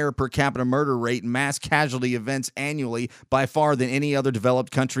a higher per capita murder rate and mass casualty events annually by far than any other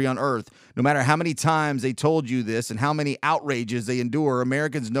developed country on earth. No matter how many times they told you this and how many outrages they endure,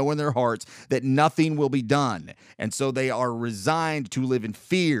 Americans know in their hearts that nothing will be done. And so they are resigned to live in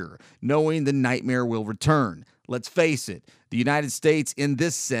fear, knowing the nightmare will return. Let's face it, the United States in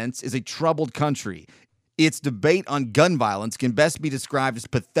this sense is a troubled country. Its debate on gun violence can best be described as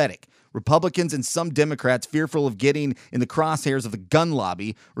pathetic. Republicans and some Democrats, fearful of getting in the crosshairs of the gun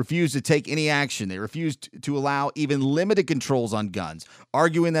lobby, refuse to take any action. They refuse to allow even limited controls on guns,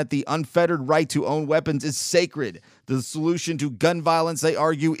 arguing that the unfettered right to own weapons is sacred. The solution to gun violence, they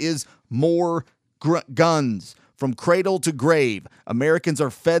argue, is more guns. From cradle to grave, Americans are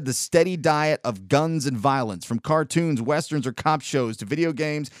fed the steady diet of guns and violence. From cartoons, westerns, or cop shows to video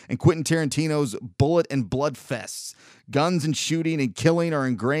games and Quentin Tarantino's bullet and blood fests. Guns and shooting and killing are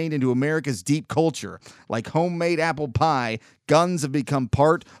ingrained into America's deep culture. Like homemade apple pie, guns have become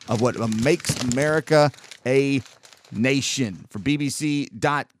part of what makes America a nation. For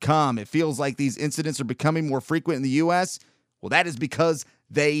BBC.com, it feels like these incidents are becoming more frequent in the U.S. Well, that is because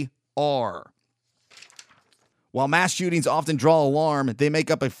they are. While mass shootings often draw alarm, they make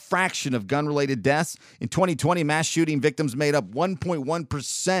up a fraction of gun-related deaths. In 2020, mass shooting victims made up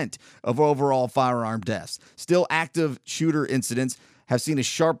 1.1% of overall firearm deaths. Still, active shooter incidents have seen a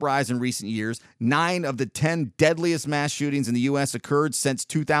sharp rise in recent years. 9 of the 10 deadliest mass shootings in the U.S. occurred since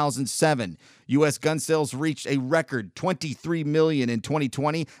 2007. U.S. gun sales reached a record $23 million in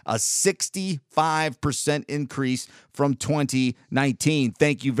 2020, a 65% increase from 2019.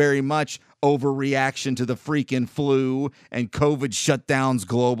 Thank you very much. Overreaction to the freaking flu and COVID shutdowns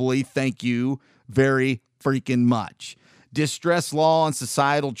globally. Thank you very freaking much. Distress Law and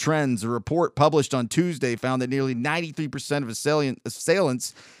Societal Trends, a report published on Tuesday, found that nearly 93% of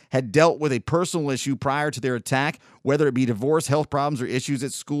assailants had dealt with a personal issue prior to their attack, whether it be divorce, health problems, or issues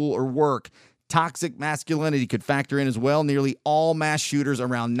at school or work. Toxic masculinity could factor in as well. Nearly all mass shooters,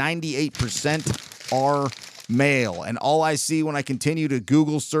 around 98%, are male. And all I see when I continue to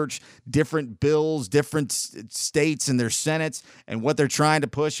Google search different bills, different states and their senates and what they're trying to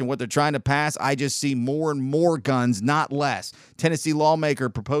push and what they're trying to pass, I just see more and more guns, not less. Tennessee lawmaker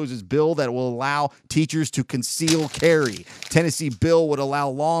proposes bill that will allow teachers to conceal carry. Tennessee bill would allow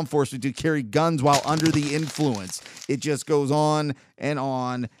law enforcement to carry guns while under the influence. It just goes on and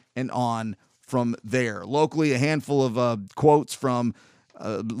on and on from there. Locally, a handful of quotes from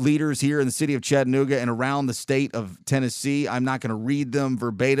leaders here in the city of Chattanooga and around the state of Tennessee. I'm not going to read them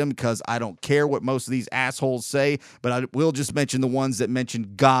verbatim because I don't care what most of these assholes say, but I will just mention the ones that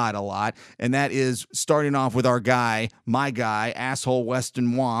mention God a lot, and that is starting off with our guy, my guy, asshole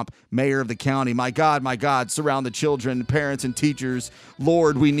Weston Womp, mayor of the county. My God, surround the children, parents, and teachers.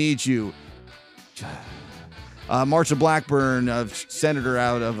 Lord, we need you. Marsha Blackburn, senator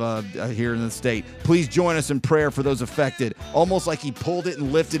out of here in the state. Please join us in prayer for those affected. Almost like he pulled it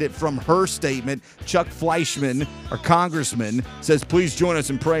and lifted it from her statement. Chuck Fleischman, our congressman, says, please join us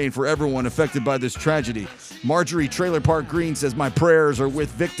in praying for everyone affected by this tragedy. Marjorie Trailer Park Green says, my prayers are with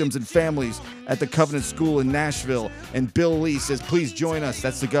victims and families at the Covenant School in Nashville. And Bill Lee says, please join us,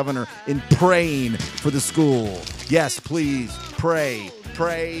 that's the governor, in praying for the school. Yes, please pray.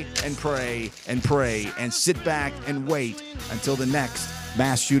 Pray and pray and pray and sit back and wait until the next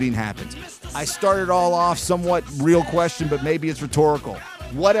mass shooting happens. I started all off somewhat real question, but maybe it's rhetorical.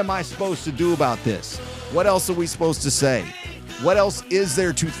 What am I supposed to do about this? What else are we supposed to say? What else is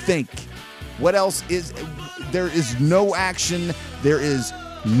there to think? What else is... There is no action. There is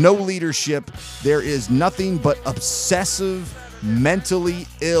no leadership. There is nothing but obsessive, mentally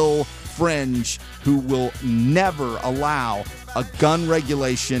ill fringe who will never allow a gun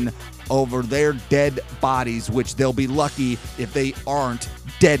regulation over their dead bodies, which they'll be lucky if they aren't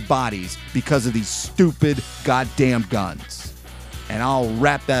dead bodies because of these stupid goddamn guns. And I'll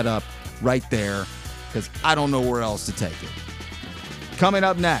wrap that up right there because I don't know where else to take it. Coming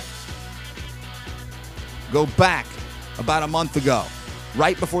up next, go back about a month ago,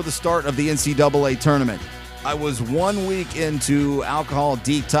 right before the start of the NCAA tournament. I was 1 week into alcohol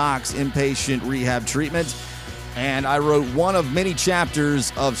detox inpatient rehab treatment, and I wrote one of many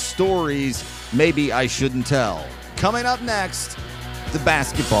chapters of stories maybe I shouldn't tell. Coming up next, the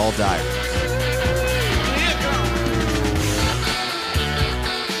Basketball Diaries.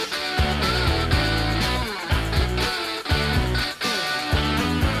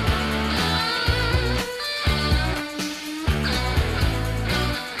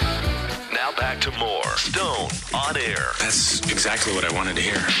 Back to more Stone on Air. That's exactly what I wanted to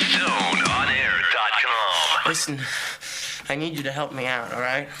hear. StoneOnAir.com. Listen, I need you to help me out, all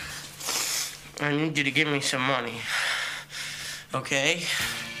right? I need you to give me some money. Okay?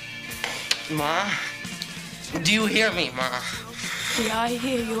 Ma? Do you hear me, Ma? Yeah, I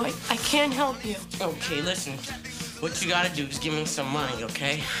hear you. I can't help you. Okay, listen. What you gotta do is give me some money,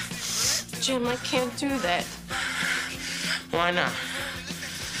 okay? Jim, I can't do that. Why not?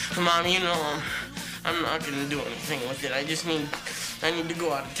 Mom, you know I'm not gonna do anything with it. I need to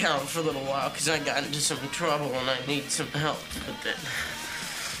go out of town for a little while because I got into some trouble and I need some help with it.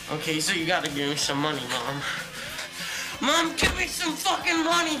 Okay, so you gotta give me some money, Mom. Mom, give me some fucking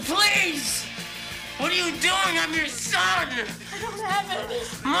money, please! What are you doing? I'm your son! I don't have any.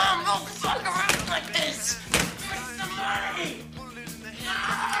 Mom, don't fuck around like this! Give me some money!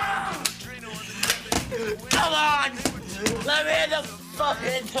 No! Come on! Let me in the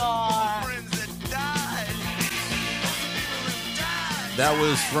fucking door! That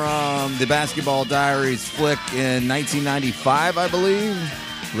was from the Basketball Diaries flick in 1995, I believe.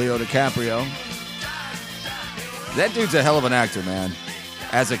 Leo DiCaprio. That dude's a hell of an actor, man.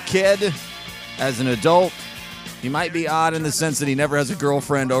 As a kid, as an adult, he might be odd in the sense that he never has a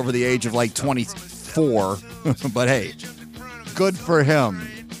girlfriend over the age of like 24. But hey, good for him.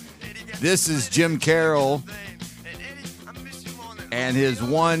 This is Jim Carroll and his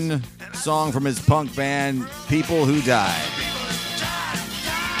one song from his punk band, People Who Died.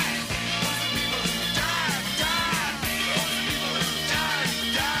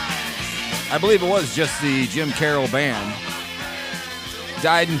 I believe it was just the Jim Carroll band.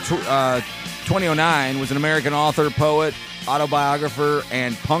 Died in 2009, was an American author, poet, autobiographer,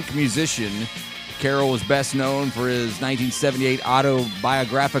 and punk musician. Carroll was best known for his 1978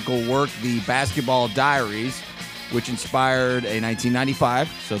 autobiographical work, The Basketball Diaries, which inspired a 1995,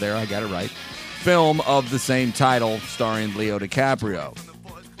 so there I got it right, film of the same title starring Leo DiCaprio.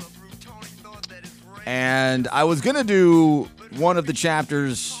 And I was going to do one of the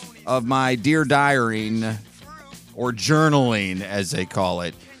chapters of my Dear Diarying, or journaling as they call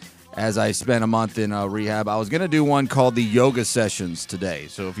it, as I spent a month in rehab. I was going to do one called the Yoga Sessions today.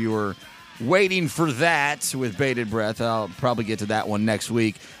 So if you were waiting for that with bated breath, I'll probably get to that one next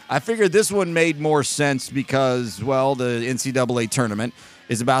week. I figured this one made more sense because, well, the NCAA tournament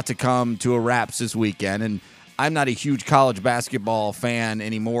is about to come to a wrap this weekend, and I'm not a huge college basketball fan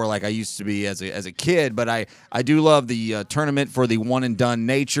anymore like I used to be as a kid, but I do love the tournament for the one-and-done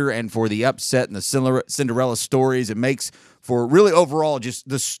nature and for the upset and the Cinderella stories. It makes for really overall just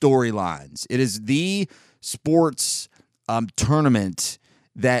the storylines. It is the sports tournament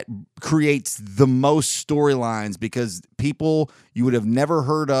that creates the most storylines because people you would have never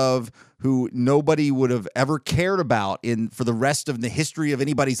heard of, who nobody would have ever cared about for the rest of the history of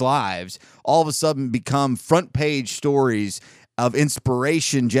anybody's lives, all of a sudden become front page stories of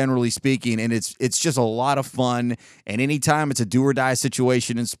inspiration, generally speaking, and it's just a lot of fun. And anytime it's a do or die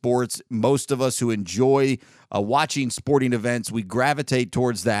situation in sports, most of us who enjoy watching sporting events, we gravitate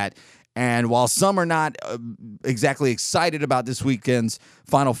towards that. And while some are not exactly excited about this weekend's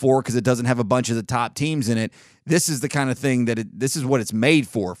Final Four because it doesn't have a bunch of the top teams in it, this is the kind of thing this is what it's made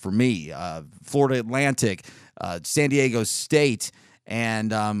for me. Florida Atlantic, San Diego State,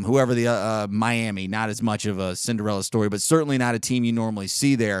 and whoever the Miami, not as much of a Cinderella story, but certainly not a team you normally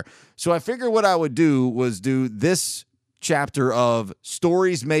see there. So I figured what I would do was do this chapter of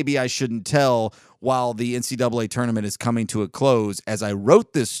stories maybe I shouldn't tell while the NCAA tournament is coming to a close, as I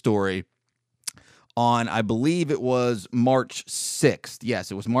wrote this story on, I believe it was March 6th.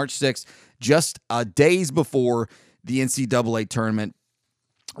 Yes, it was March 6th, just days before the NCAA tournament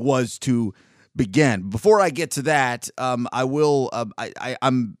was to begin. Before I get to that, I'm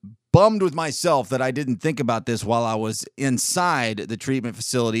bummed with myself that I didn't think about this while I was inside the treatment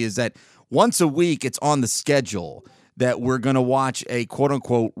facility, is that once a week it's on the schedule that we're going to watch a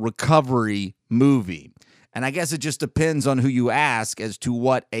quote-unquote recovery movie. And I guess it just depends on who you ask as to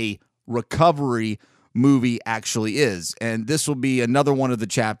what a recovery movie actually is. And this will be another one of the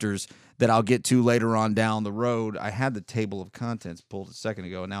chapters that I'll get to later on down the road. I had the table of contents pulled a second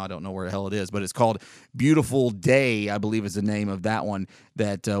ago, and now I don't know where the hell it is, but it's called Beautiful Day, I believe is the name of that one,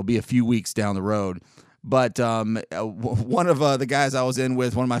 that will be a few weeks down the road. But one of the guys I was in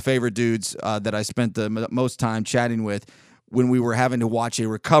with, one of my favorite dudes that I spent the most time chatting with when we were having to watch a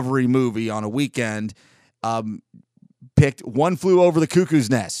recovery movie on a weekend, picked One Flew Over the Cuckoo's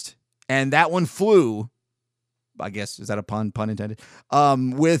Nest. And that one flew, I guess, is that a pun intended,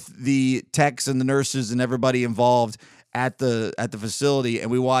 with the techs and the nurses and everybody involved at the facility. And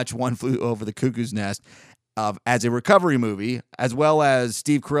we watched One Flew Over the Cuckoo's Nest as a recovery movie, as well as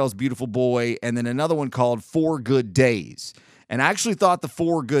Steve Carell's Beautiful Boy, and then another one called 4 Good Days. And I actually thought the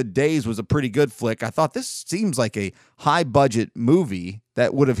 4 Good Days was a pretty good flick. I thought this seems like a high-budget movie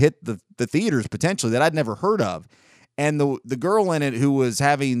that would have hit the theaters potentially that I'd never heard of. And the girl in it who was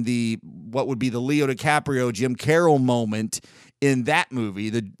having what would be the Leo DiCaprio, Jim Carroll moment in that movie,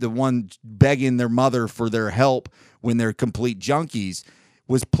 the one begging their mother for their help when they're complete junkies,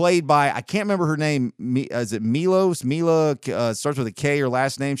 was played by, I can't remember her name. Is it Milos? Mila starts with a K, her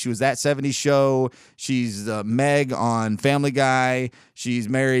last name. She was That 70s Show. She's Meg on Family Guy. She's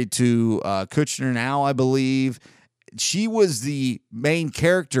married to Kushner now, I believe. She was the main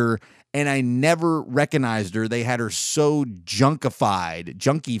character, and I never recognized her. They had her so junkified,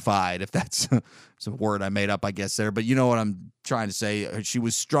 if that's it's a word I made up, I guess, there. But you know what I'm trying to say. She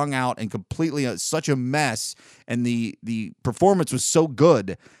was strung out and completely such a mess, and the performance was so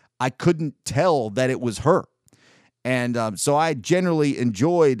good, I couldn't tell that it was her. And so I generally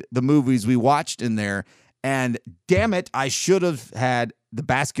enjoyed the movies we watched in there. And damn it, I should have had the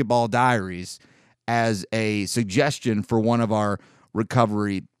Basketball Diaries as a suggestion for one of our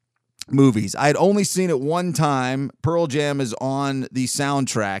recovery movies. I had only seen it one time. Pearl Jam is on the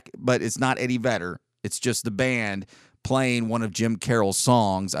soundtrack, but it's not Eddie Vedder. It's just the band playing one of Jim Carroll's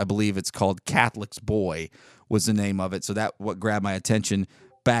songs. I believe it's called Catholic's Boy was the name of it. So that what grabbed my attention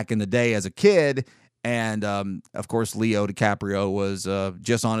back in the day as a kid. And, of course, Leo DiCaprio was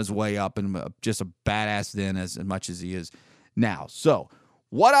just on his way up and just a badass then as much as he is now. So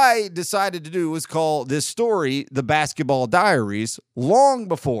what I decided to do was call this story The Basketball Diaries long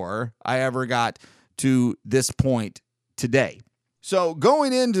before I ever got to this point today. So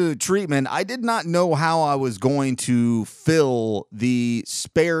going into treatment, I did not know how I was going to fill the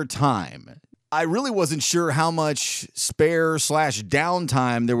spare time. I really wasn't sure how much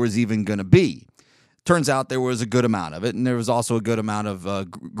spare/downtime there was even going to be. Turns out there was a good amount of it, and there was also a good amount of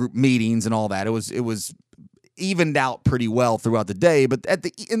group meetings and all that. It was evened out pretty well throughout the day, but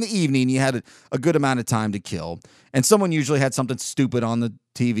in the evening you had a good amount of time to kill, and someone usually had something stupid on the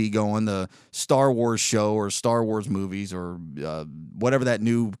TV going, the Star Wars show or Star Wars movies or whatever that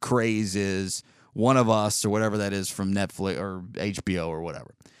new craze is, One of Us or whatever that is from Netflix or HBO or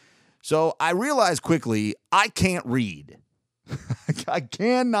whatever. So I realized quickly I can't read. I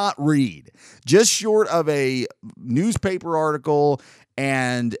cannot read. Just short of a newspaper article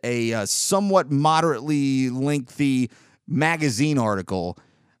and a somewhat moderately lengthy magazine article,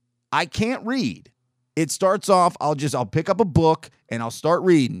 I can't read. It starts off, I'll pick up a book and I'll start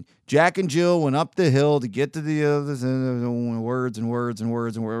reading. Jack and Jill went up the hill to get to the words and words and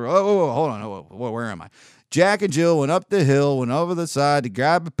words and words. Oh, hold on. Where am I? Jack and Jill went up the hill, went over the side to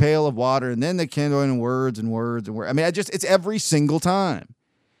grab a pail of water, and then they kindled in words and words and words. I mean, it's every single time.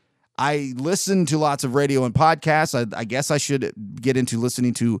 I listen to lots of radio and podcasts. I guess I should get into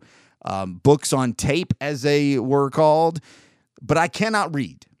listening to books on tape, as they were called, but I cannot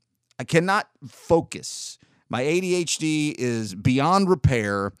read. I cannot focus. My ADHD is beyond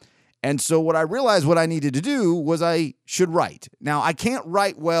repair. And so what I realized what I needed to do was I should write. Now, I can't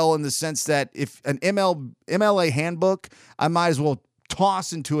write well in the sense that if an MLA handbook, I might as well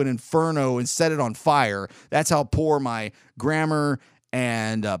toss into an inferno and set it on fire. That's how poor my grammar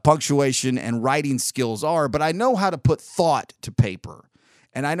and punctuation and writing skills are. But I know how to put thought to paper.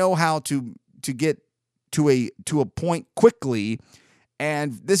 And I know how to get to a point quickly.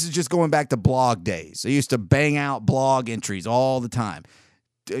 And this is just going back to blog days. I used to bang out blog entries all the time.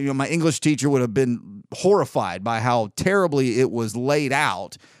 You know, my English teacher would have been horrified by how terribly it was laid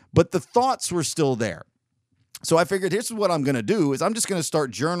out, but the thoughts were still there. So I figured here's what I'm going to do is I'm just going to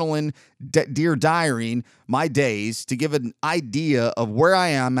start journaling, dear diarying my days to give an idea of where I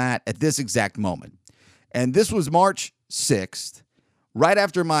am at this exact moment. And this was March 6th, right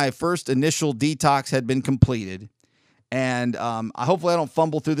after my first initial detox had been completed. And hopefully I don't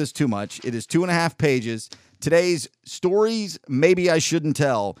fumble through this too much. It is 2.5 pages. Today's stories maybe I shouldn't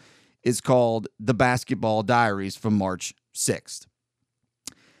tell is called The Basketball Diaries from March 6th.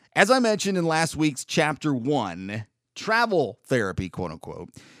 As I mentioned in last week's Chapter 1, travel therapy, quote unquote,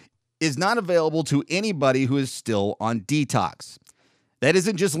 is not available to anybody who is still on detox. That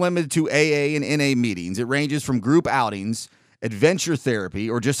isn't just limited to AA and NA meetings. It ranges from group outings, adventure therapy,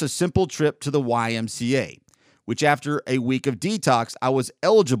 or just a simple trip to the YMCA, which after a week of detox, I was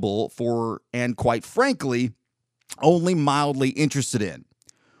eligible for and quite frankly, only mildly interested in.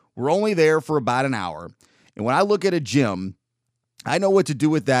 We're only there for about an hour. And when I look at a gym, I know what to do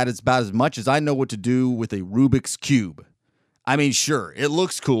with that. It's about as much as I know what to do with a Rubik's Cube. I mean, sure, it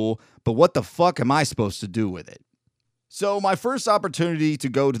looks cool, but what the fuck am I supposed to do with it? So my first opportunity to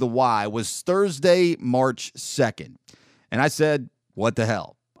go to the Y was Thursday, March 2nd. And I said, what the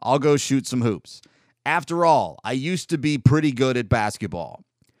hell? I'll go shoot some hoops. After all, I used to be pretty good at basketball.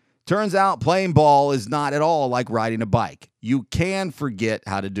 Turns out playing ball is not at all like riding a bike. You can forget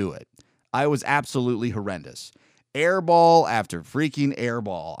how to do it. I was absolutely horrendous. Airball after freaking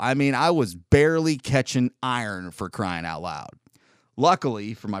airball. I mean, I was barely catching iron, for crying out loud.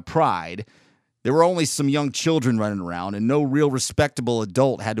 Luckily, for my pride, there were only some young children running around, and no real respectable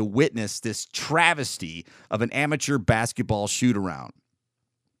adult had to witness this travesty of an amateur basketball shoot-around.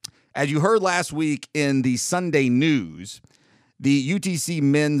 As you heard last week in the Sunday news, the UTC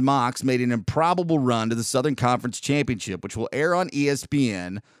men's Mocs made an improbable run to the Southern Conference Championship, which will air on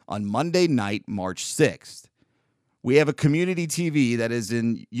ESPN on Monday night, March 6th. We have a community TV that is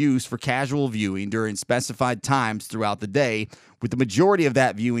in use for casual viewing during specified times throughout the day, with the majority of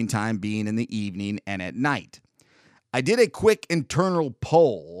that viewing time being in the evening and at night. I did a quick internal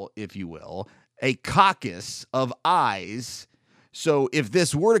poll, if you will, a caucus of ayes. So if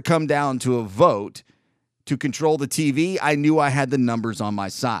this were to come down to a vote to control the TV, I knew I had the numbers on my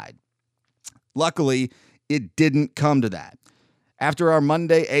side. Luckily, it didn't come to that. After our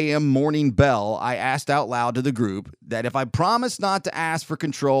Monday AM morning bell, I asked out loud to the group that if I promised not to ask for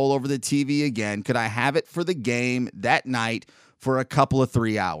control over the TV again, could I have it for the game that night for a couple of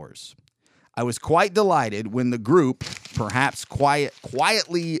 3 hours? I was quite delighted when the group, perhaps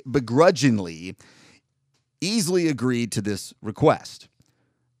quietly, begrudgingly, easily agreed to this request.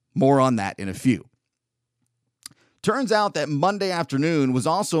 More on that in a few. Turns out that Monday afternoon was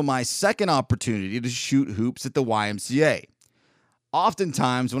also my second opportunity to shoot hoops at the YMCA.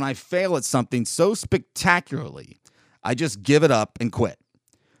 Oftentimes, when I fail at something so spectacularly, I just give it up and quit.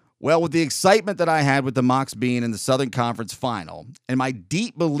 Well, with the excitement that I had with the Mocs being in the Southern Conference Final, and my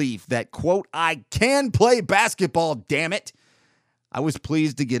deep belief that, quote, I can play basketball, damn it, I was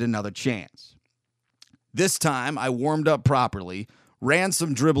pleased to get another chance. This time, I warmed up properly, ran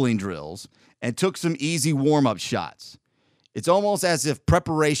some dribbling drills, and took some easy warm-up shots. It's almost as if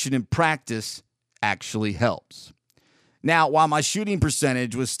preparation and practice actually helps. Now, while my shooting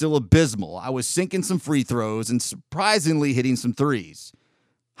percentage was still abysmal, I was sinking some free throws and surprisingly hitting some threes.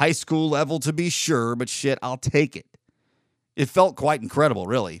 High school level to be sure, but shit, I'll take it. It felt quite incredible,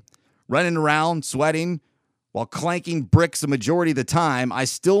 really. Running around, sweating, while clanking bricks the majority of the time, I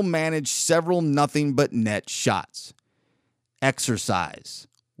still managed several nothing but net shots. Exercise.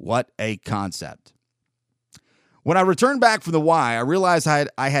 What a concept. When I returned back from the Y, I realized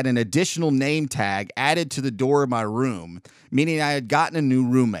I had an additional name tag added to the door of my room, meaning I had gotten a new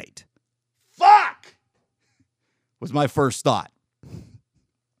roommate. Fuck! Was my first thought.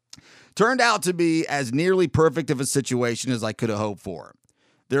 Turned out to be as nearly perfect of a situation as I could have hoped for.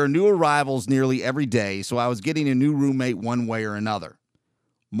 There are new arrivals nearly every day, so I was getting a new roommate one way or another.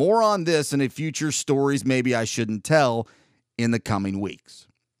 More on this in a future stories maybe I shouldn't tell in the coming weeks.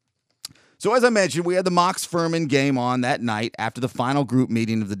 So as I mentioned, we had the Mox Furman game on that night after the final group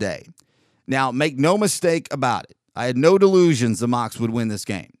meeting of the day. Now, make no mistake about it. I had no delusions the Mox would win this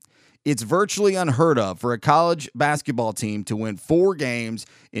game. It's virtually unheard of for a college basketball team to win 4 games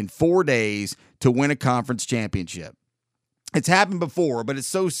in 4 days to win a conference championship. It's happened before, but it's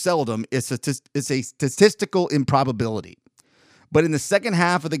so seldom, it's a statistical improbability. But in the second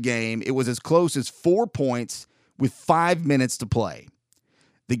half of the game, it was as close as 4 points with 5 minutes to play.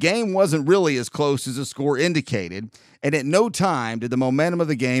 The game wasn't really as close as the score indicated, and at no time did the momentum of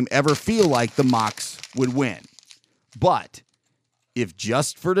the game ever feel like the Mox would win. But if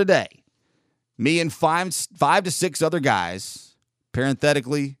just for today, me and five to six other guys,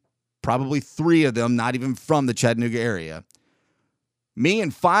 parenthetically, probably 3 of them not even from the Chattanooga area, me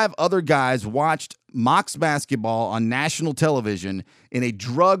and 5 other guys watched Mox basketball on national television in a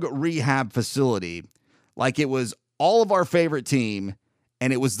drug rehab facility like it was all of our favorite team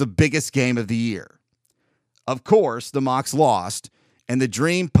and it was the biggest game of the year. Of course, the Mox lost, and the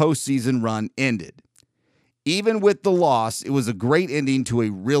dream postseason run ended. Even with the loss, it was a great ending to a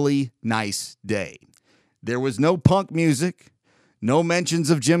really nice day. There was no punk music, no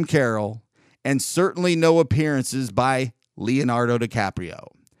mentions of Jim Carroll, and certainly no appearances by Leonardo DiCaprio.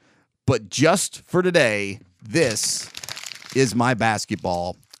 But just for today, this is my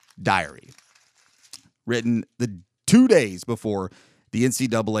basketball diary. Written the 2 days before the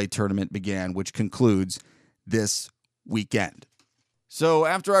NCAA tournament began, which concludes this weekend. So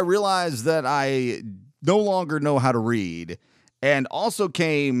after I realized that I no longer know how to read, and also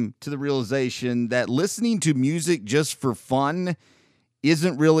came to the realization that listening to music just for fun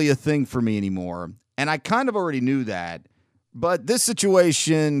isn't really a thing for me anymore. And I kind of already knew that, but this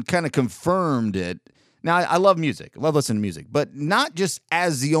situation kind of confirmed it. Now, I love music. I love listening to music, but not just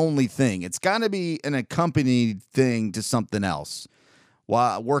as the only thing. It's got to be an accompanied thing to something else.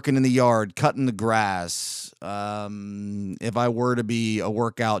 While working in the yard, cutting the grass, if I were to be a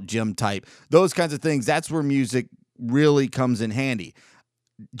workout gym type, those kinds of things, that's where music really comes in handy.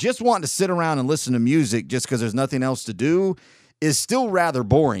 Just wanting to sit around and listen to music just because there's nothing else to do is still rather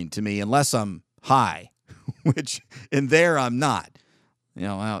boring to me unless I'm high, which in there I'm not. You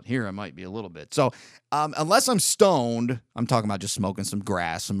know, out here I might be a little bit. So unless I'm stoned, I'm talking about just smoking some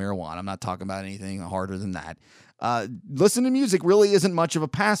grass, some marijuana. I'm not talking about anything harder than that. Listening to music really isn't much of a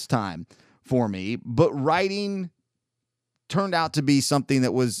pastime for me, but writing turned out to be something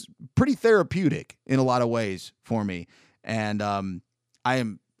that was pretty therapeutic in a lot of ways for me. And I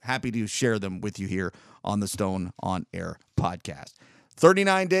am happy to share them with you here on the Stone on Air podcast.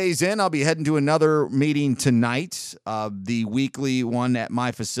 39 days in, I'll be heading to another meeting tonight, the weekly one at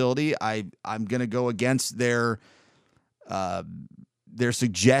my facility. I'm going to go against their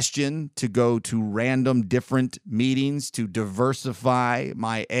suggestion to go to random different meetings to diversify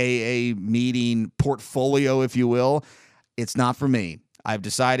my AA meeting portfolio, if you will. It's not for me. I've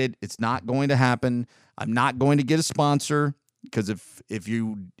decided it's not going to happen. I'm not going to get a sponsor because if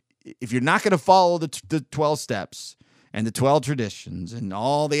you're not going to follow the 12 steps and the 12 traditions and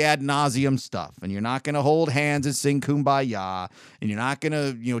all the ad nauseum stuff, and you're not going to hold hands and sing Kumbaya, and you're not going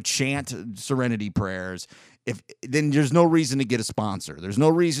to chant serenity prayers, then there's no reason to get a sponsor. There's no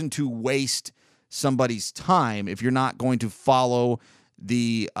reason to waste somebody's time if you're not going to follow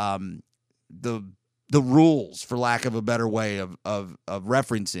the rules, for lack of a better way of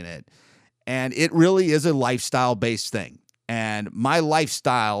referencing it. And it really is a lifestyle-based thing. And my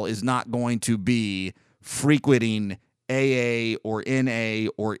lifestyle is not going to be frequenting AA or NA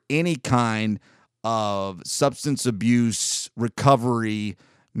or any kind of substance abuse recovery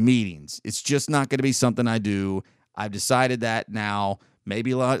meetings. It's just not going to be something I do. I've decided that now.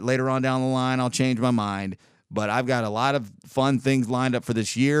 Maybe later on down the line I'll change my mind, but I've got a lot of fun things lined up for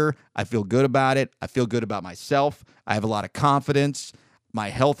this year. I feel good about it. I feel good about myself. I have a lot of confidence. My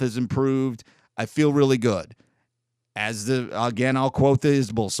health has improved. I feel really good. Again, I'll quote the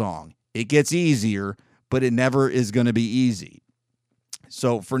Isbell song. It gets easier, but it never is going to be easy.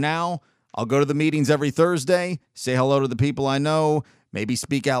 So for now, I'll go to the meetings every Thursday, say hello to the people I know, maybe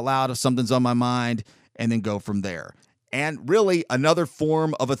speak out loud if something's on my mind, and then go from there. And really, another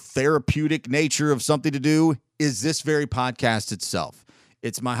form of a therapeutic nature of something to do is this very podcast itself.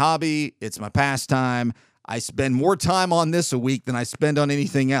 It's my hobby. It's my pastime. I spend more time on this a week than I spend on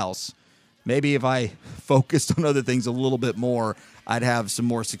anything else. Maybe if I focused on other things a little bit more, I'd have some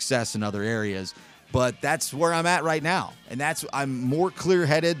more success in other areas. But that's where I'm at right now. And I'm more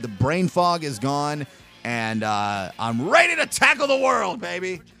clear-headed. The brain fog is gone. And I'm ready to tackle the world,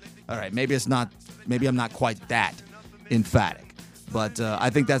 baby. All right, maybe I'm not quite that emphatic. But I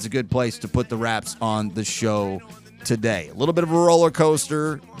think that's a good place to put the wraps on the show today. A little bit of a roller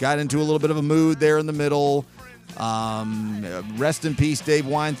coaster. Got into a little bit of a mood there in the middle. Rest in peace, Dave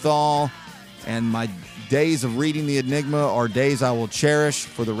Weinthal. And my days of reading the Enigma are days I will cherish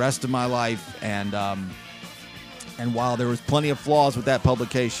for the rest of my life. And while there was plenty of flaws with that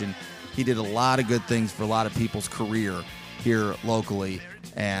publication, he did a lot of good things for a lot of people's career here locally.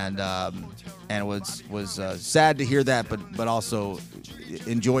 And it was sad to hear that, but also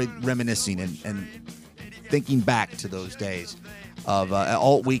enjoyed reminiscing and thinking back to those days of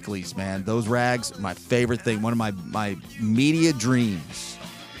alt weeklies, man. Those rags, my favorite thing. One of my media dreams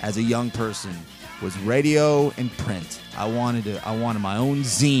as a young person was radio and print. I wanted my own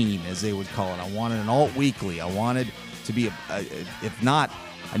zine, as they would call it. I wanted an alt weekly. I wanted to be if not,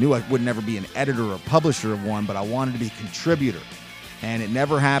 I knew I would never be an editor or publisher of one, but I wanted to be a contributor. And it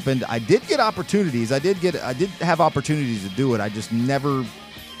never happened. I did get opportunities. I did have opportunities to do it. I just never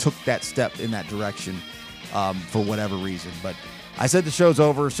took that step in that direction for whatever reason. But I said the show's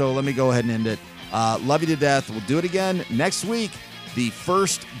over, so let me go ahead and end it. Love you to death. We'll do it again next week. The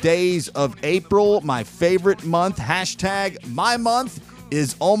first days of April, my favorite month. # my month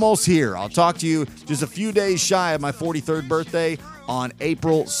is almost here. I'll talk to you just a few days shy of my 43rd birthday on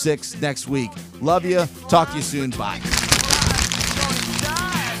April 6th next week. Love you. Talk to you soon. Bye.